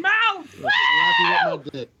in your mouth. Slappy with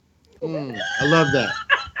my dick. I love that.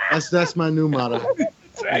 That's my new motto.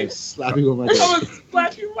 Right. Slappy with my dick. I'm gonna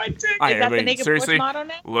slap you with my dick. All right, Is that the everybody, Naked seriously, Porch motto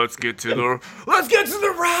now? let's get to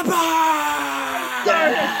the wrap up.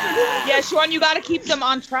 Yeah, Sean, you got to keep them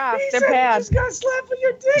on track. He They're said bad. You just got slapped with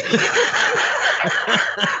your dick.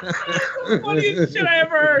 That's the funniest shit I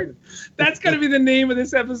ever heard. That's gonna be the name of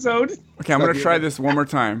this episode. Okay, I'm gonna try this one more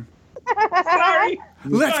time. Sorry.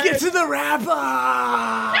 Let's get to the wrap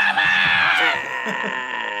up.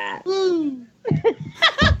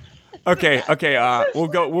 Okay. We'll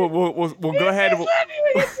go. We'll go ahead.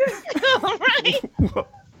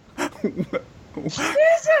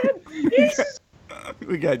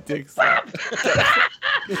 We got dick slap.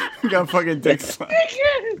 We got fucking dick slap.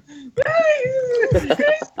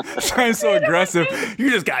 I'm so aggressive. You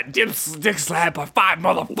just got dick slap by 5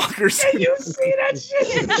 motherfuckers. Can you see that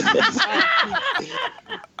shit?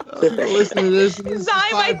 Listen to this. This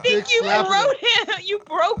Zyme, I think you wrote him. You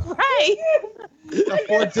broke Ray. Got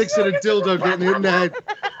 4 dicks and a dildo getting hit in the head.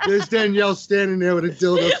 There's Danielle standing there with a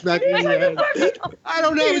dildo smacking in the head. I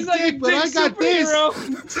don't have a dick, but I got this.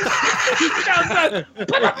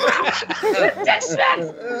 Dick smack.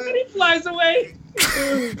 And he flies away.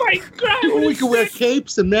 Fight crime with We his can wear dick.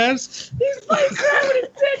 capes and masks. He's fighting crime with his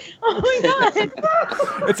dick. Oh my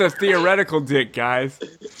god. It's a theoretical dick, guys.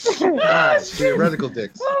 Theoretical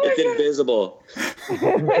dicks. It's invisible.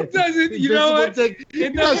 It doesn't. You know what? Dick. You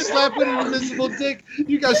got slapped with an invisible dick.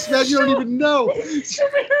 You got smacked. You don't even know.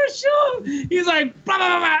 Superhero show. He's like, blah, blah,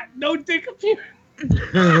 blah, blah. No dick appeared.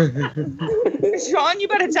 Sean, you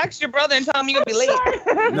better text your brother and tell him you're gonna be late.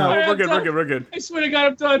 No, we're good. I swear to God,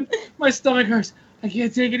 I'm done. My stomach hurts. I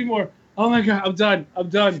can't take it anymore. Oh my God, I'm done.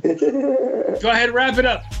 Go ahead, wrap it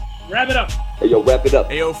up. Hey, yo, wrap it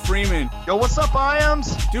up. Hey, yo, Freeman. Yo, what's up,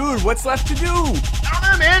 Iams? Dude, what's left to do? I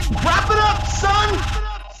don't know, man. Wrap it up, son.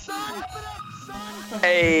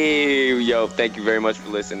 Hey, yo, thank you very much for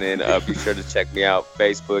listening. Be sure to check me out,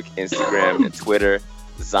 Facebook, Instagram, and Twitter.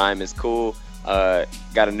 Zyme is cool. Got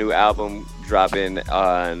a new album dropping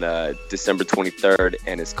on December 23rd,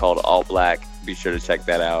 and it's called All Black. Be sure to check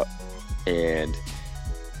that out. And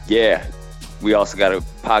yeah, we also got a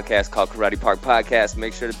podcast called Karate Park Podcast.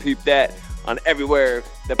 Make sure to peep that on everywhere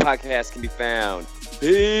the podcast can be found.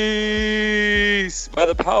 Peace! By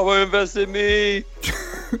the power invested in me.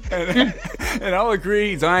 And I'll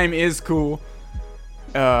agree, Zyme is cool.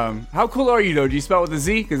 How cool are you, though? Do you spell it with a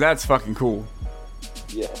Z? Because that's fucking cool.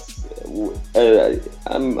 Yes.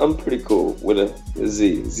 I'm pretty cool with a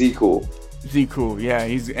Z. Z cool. Z cool, yeah.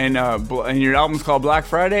 And your album's called Black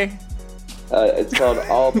Friday? It's called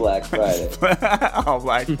All Black Friday. All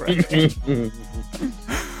Black Friday.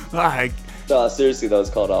 Like, no, seriously though, it's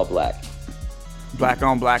called All Black. Black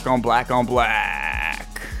on black on black on black.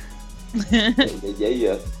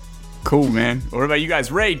 Yeah. Cool, man. What about you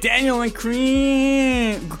guys? Ray, Daniel, and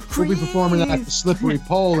Cream. We'll be performing at the Slippery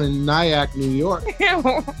Pole in Nyack, New York. You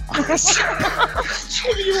want to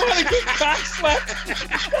get cock slapped?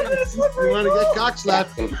 You want to get cock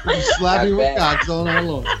slapped? Slapping with cocks all night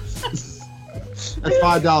long. That's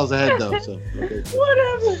 $5 a head, though. So okay.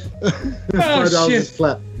 Whatever. $5 is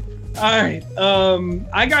flat. All right.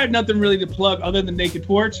 I got nothing really to plug other than Naked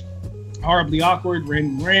Porch, Horribly Awkward,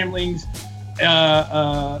 Random Ramblings. Fuck,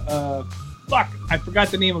 I forgot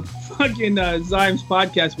the name of fucking Zyme's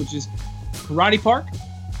podcast, which is Karate Park.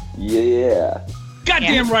 Yeah.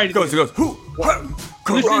 Goddamn right. It goes.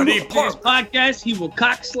 Karate Park. His podcast, he will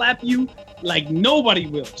cock slap you like nobody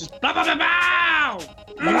will. Just blah blah blah blah.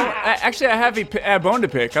 Actually, I have a bone to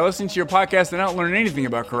pick. I listened to your podcast and I don't learn anything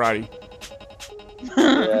about karate.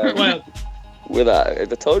 Yeah. Well, I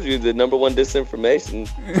told you the number one disinformation.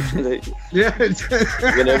 Yeah.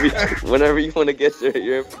 whenever you want to get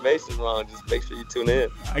your information wrong, just make sure you tune in.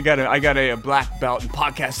 I got a black belt in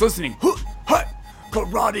podcast listening.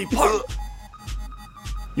 Karate Park.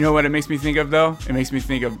 You know what it makes me think of, though? It makes me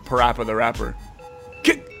think of Parappa the Rapper.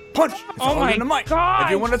 Kick, punch. It's all in the mic. God.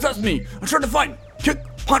 If you want to touch me, I'm trying to fight. Kick,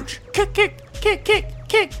 punch. Kick, kick, kick, kick,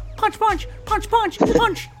 kick. Punch, punch, punch, punch,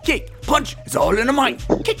 punch, kick, punch. It's all in the mic.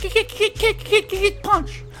 Kick, kick, kick, kick, kick, kick, kick,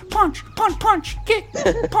 punch, punch, punch, punch, kick,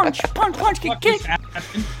 punch, punch, punch, kick, kick.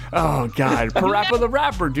 Oh God, Parappa the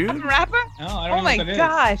Rapper, dude. Rapper? No, I don't know my what that is.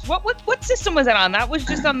 gosh, what system was that on? That was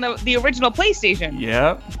just on the original PlayStation.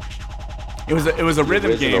 Yep. It was a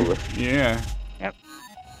rhythm game. Yeah. Yep.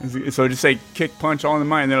 So just say kick, punch, all in the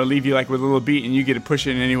mic, and that'll leave you like with a little beat, and you get to push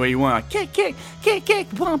it in any way you want. Like, kick, kick, kick,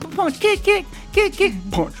 kick, punch, punch, kick, kick, kick, kick,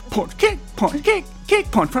 punch, punch, kick, punch, kick, kick,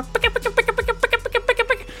 punch.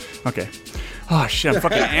 Okay. Oh shit, I'm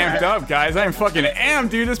fucking amped up, guys. I'm fucking amped,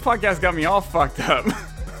 dude. This podcast got me all fucked up.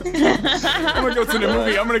 I'm gonna go to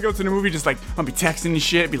the movie. Just like I'll be texting and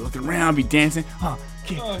shit, be looking around, be dancing.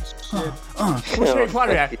 Where's Harry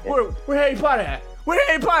Potter at? Where Harry Potter at? Where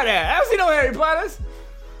Harry Potter at? I don't see no Harry Potters.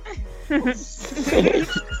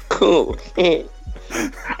 Cool.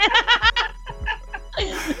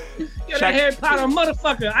 You're that Harry Potter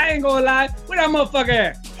motherfucker. I ain't gonna lie. Where that motherfucker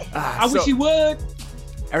at? I wish he would.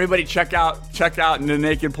 Everybody check out the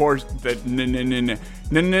Naked Porch. The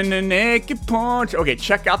Naked Porch. Okay,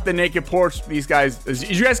 check out the Naked Porch. These guys, as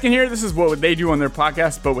you guys can hear, this is what they do on their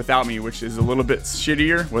podcast, but without me, which is a little bit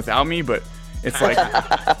shittier without me, but it's like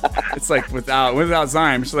without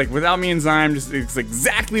Zyme. It's like without me and Zyme, it's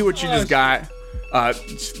exactly what you just got.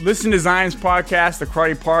 Listen to Zyme's podcast, The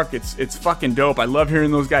Karate Park. It's fucking dope. I love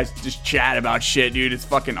hearing those guys just chat about shit, dude. It's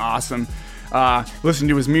fucking awesome. Listen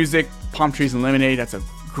to his music, Palm Trees and Lemonade. That's a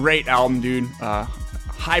great album, dude.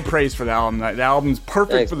 High praise for the album. The album's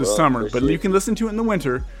perfect for the summer, but you can listen to it in the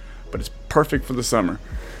winter. perfect for the summer.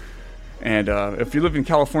 And if you live in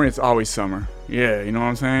California, it's always summer. Yeah, you know what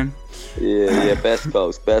I'm saying? Yeah, best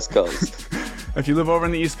coast. If you live over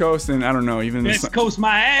on the East Coast, and I don't know, even West Coast,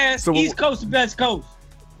 my ass. So, East Coast, the best coast.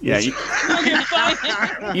 Yeah,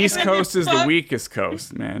 East Coast is the weakest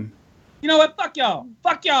coast, man. You know what? Fuck y'all.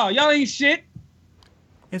 Y'all ain't shit.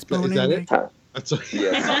 It's blowing in. It's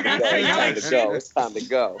time to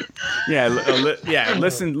go. Yeah,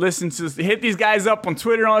 listen to hit these guys up on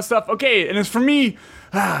Twitter and all that stuff. Okay, and it's for me.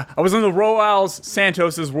 I was on the Roal's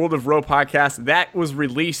Santos's World of Roe podcast. That was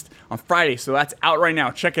released on Friday, so that's out right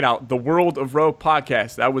now. Check it out, the World of Roe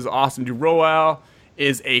podcast. That was awesome. Dude, Roal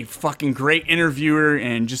is a fucking great interviewer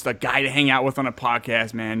and just a guy to hang out with on a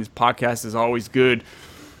podcast, man. His podcast is always good.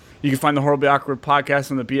 You can find the Horribly Awkward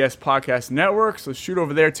podcast on the BS Podcast Network. So shoot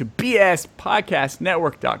over there to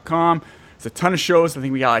bspodcastnetwork.com. It's a ton of shows. I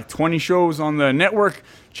think we got like 20 shows on the network.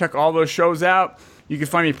 Check all those shows out. You can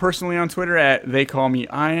find me personally on Twitter at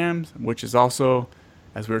TheyCallMeIams, which is also,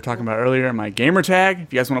 as we were talking about earlier, my gamer tag.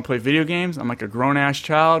 If you guys want to play video games, I'm like a grown-ass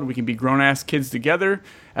child. We can be grown-ass kids together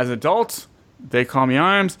as adults. They call me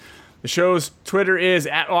Iams. The show's Twitter is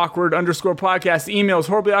 @awkward_podcast. The email is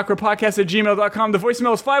horriblyawkwardpodcast@gmail.com. The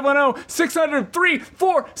voicemail is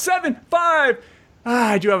 510-600-3475.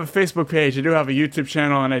 I do have a Facebook page. I do have a YouTube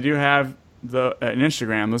channel, and I do have an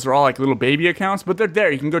Instagram. Those are all like little baby accounts, but they're there.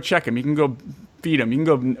 You can go check them. You can go feed them. You can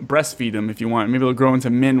go breastfeed them if you want. Maybe they'll grow into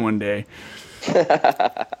men one day.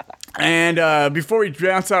 And before we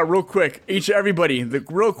bounce out real quick, everybody,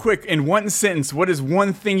 real quick, in one sentence, what is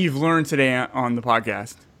one thing you've learned today on the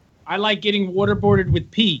podcast? I like getting waterboarded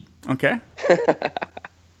with pee. Okay.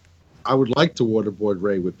 I would like to waterboard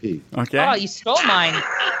Ray with pee. Okay. Oh, you stole mine.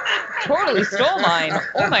 Totally stole mine.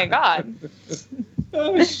 Oh my God.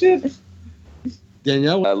 Oh shit.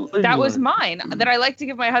 Danielle, that was mine. That I like to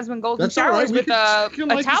give my husband golden showers with a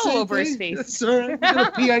towel over his face. That's all right. I'm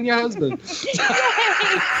gonna pee on your husband.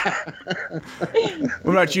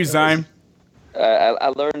 What about you, Zyme?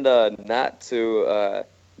 I learned not to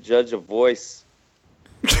judge a voice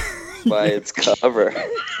by its cover.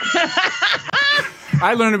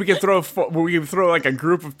 I learned we could throw like a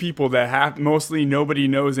group of people that have mostly nobody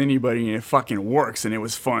knows anybody, and it fucking works, and it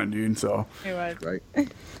was fun, dude. So it was right.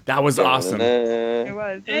 That was awesome. It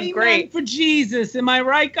was Amen great for Jesus. Am I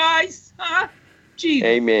right, guys? Huh? Jesus.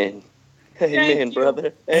 Amen. Amen,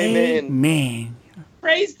 brother. Amen. Amen.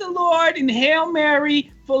 Praise the Lord and Hail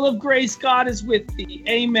Mary, full of grace, God is with thee.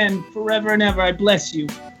 Amen. Forever and ever, I bless you.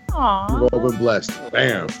 Aww. You've all been blessed.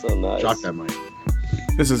 Bam. So nice. Drop that mic.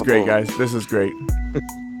 This is great, guys. This is great.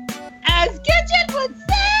 As Gidget would say!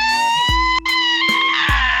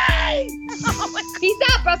 Peace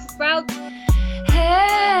out, Brussels sprouts.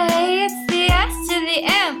 Hey, it's the S to the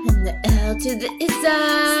M and the L to the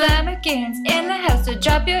Izza. Slammerkins in the house, so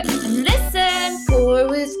drop your and listen. Pour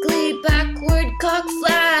with glee, backward cock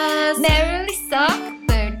flash. Merrily sock,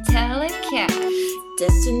 bird telecast.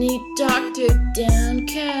 Destiny doctor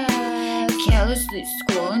downcast. Carelessly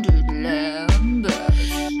squandered lamb.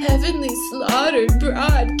 Heavenly slaughtered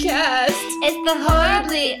broadcast. It's the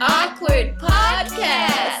Horribly Awkward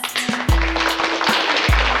Podcast.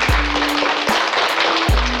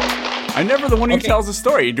 I'm never the one who tells the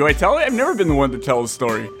story. Do I tell it? I've never been the one to tell the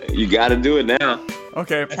story. You got to do it now.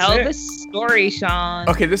 Okay. Tell the story, Sean.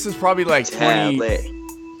 Okay, this is probably like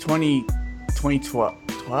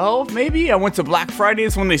 2012 maybe. I went to Black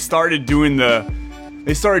Fridays when they started doing the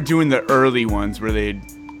early ones where they'd.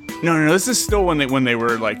 No, this is still when they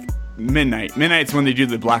were like midnight. Midnight's when they do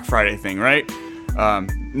the Black Friday thing, right?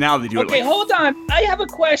 Now they do it. Okay, hold on. I have a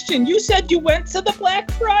question. You said you went to the Black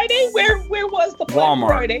Friday. Where was the Black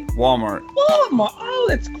Friday? Walmart. Oh,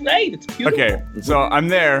 that's great. It's beautiful. Okay, so I'm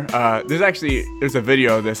there. There's a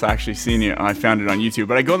video of this. I actually seen it. I found it on YouTube.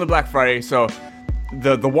 But I go on the Black Friday. So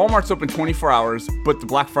the Walmart's open 24 hours, but the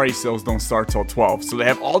Black Friday sales don't start till 12. So they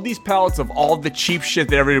have all these pallets of all the cheap shit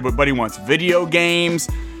that everybody wants. Video games,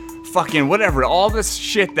 fucking whatever, all this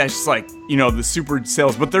shit that's like, the super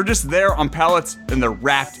sales, but they're just there on pallets and they're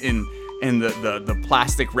wrapped in the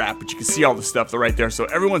plastic wrap, but you can see all the stuff. They're right there. So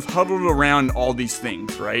everyone's huddled around all these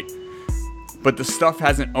things, right? But the stuff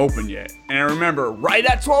hasn't opened yet. And I remember right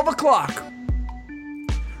at 12 o'clock,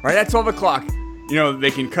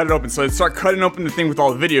 they can cut it open. So they start cutting open the thing with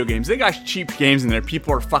all the video games. They got cheap games in there.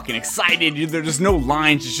 People are fucking excited. There's just no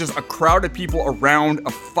lines. It's just a crowd of people around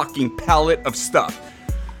a fucking pallet of stuff.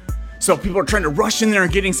 So people are trying to rush in there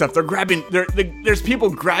and getting stuff. There's people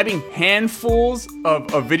grabbing handfuls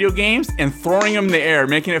of video games and throwing them in the air,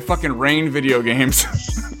 making it fucking rain video games.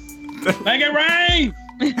 Make it rain!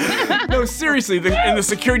 No, seriously, and the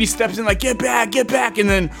security steps in like, get back, and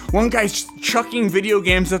then one guy's chucking video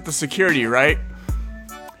games at the security, right?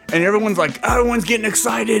 And everyone's getting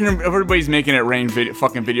excited, and everybody's making it rain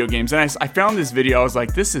fucking video games. And I found this video, I was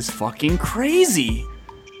like, this is fucking crazy.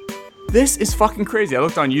 This is fucking crazy. I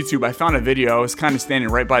looked on YouTube, I found a video, I was kind of standing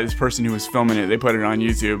right by this person who was filming it, they put it on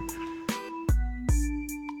YouTube.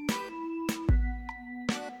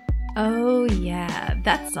 Oh yeah,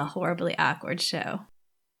 that's a Horribly Awkward show.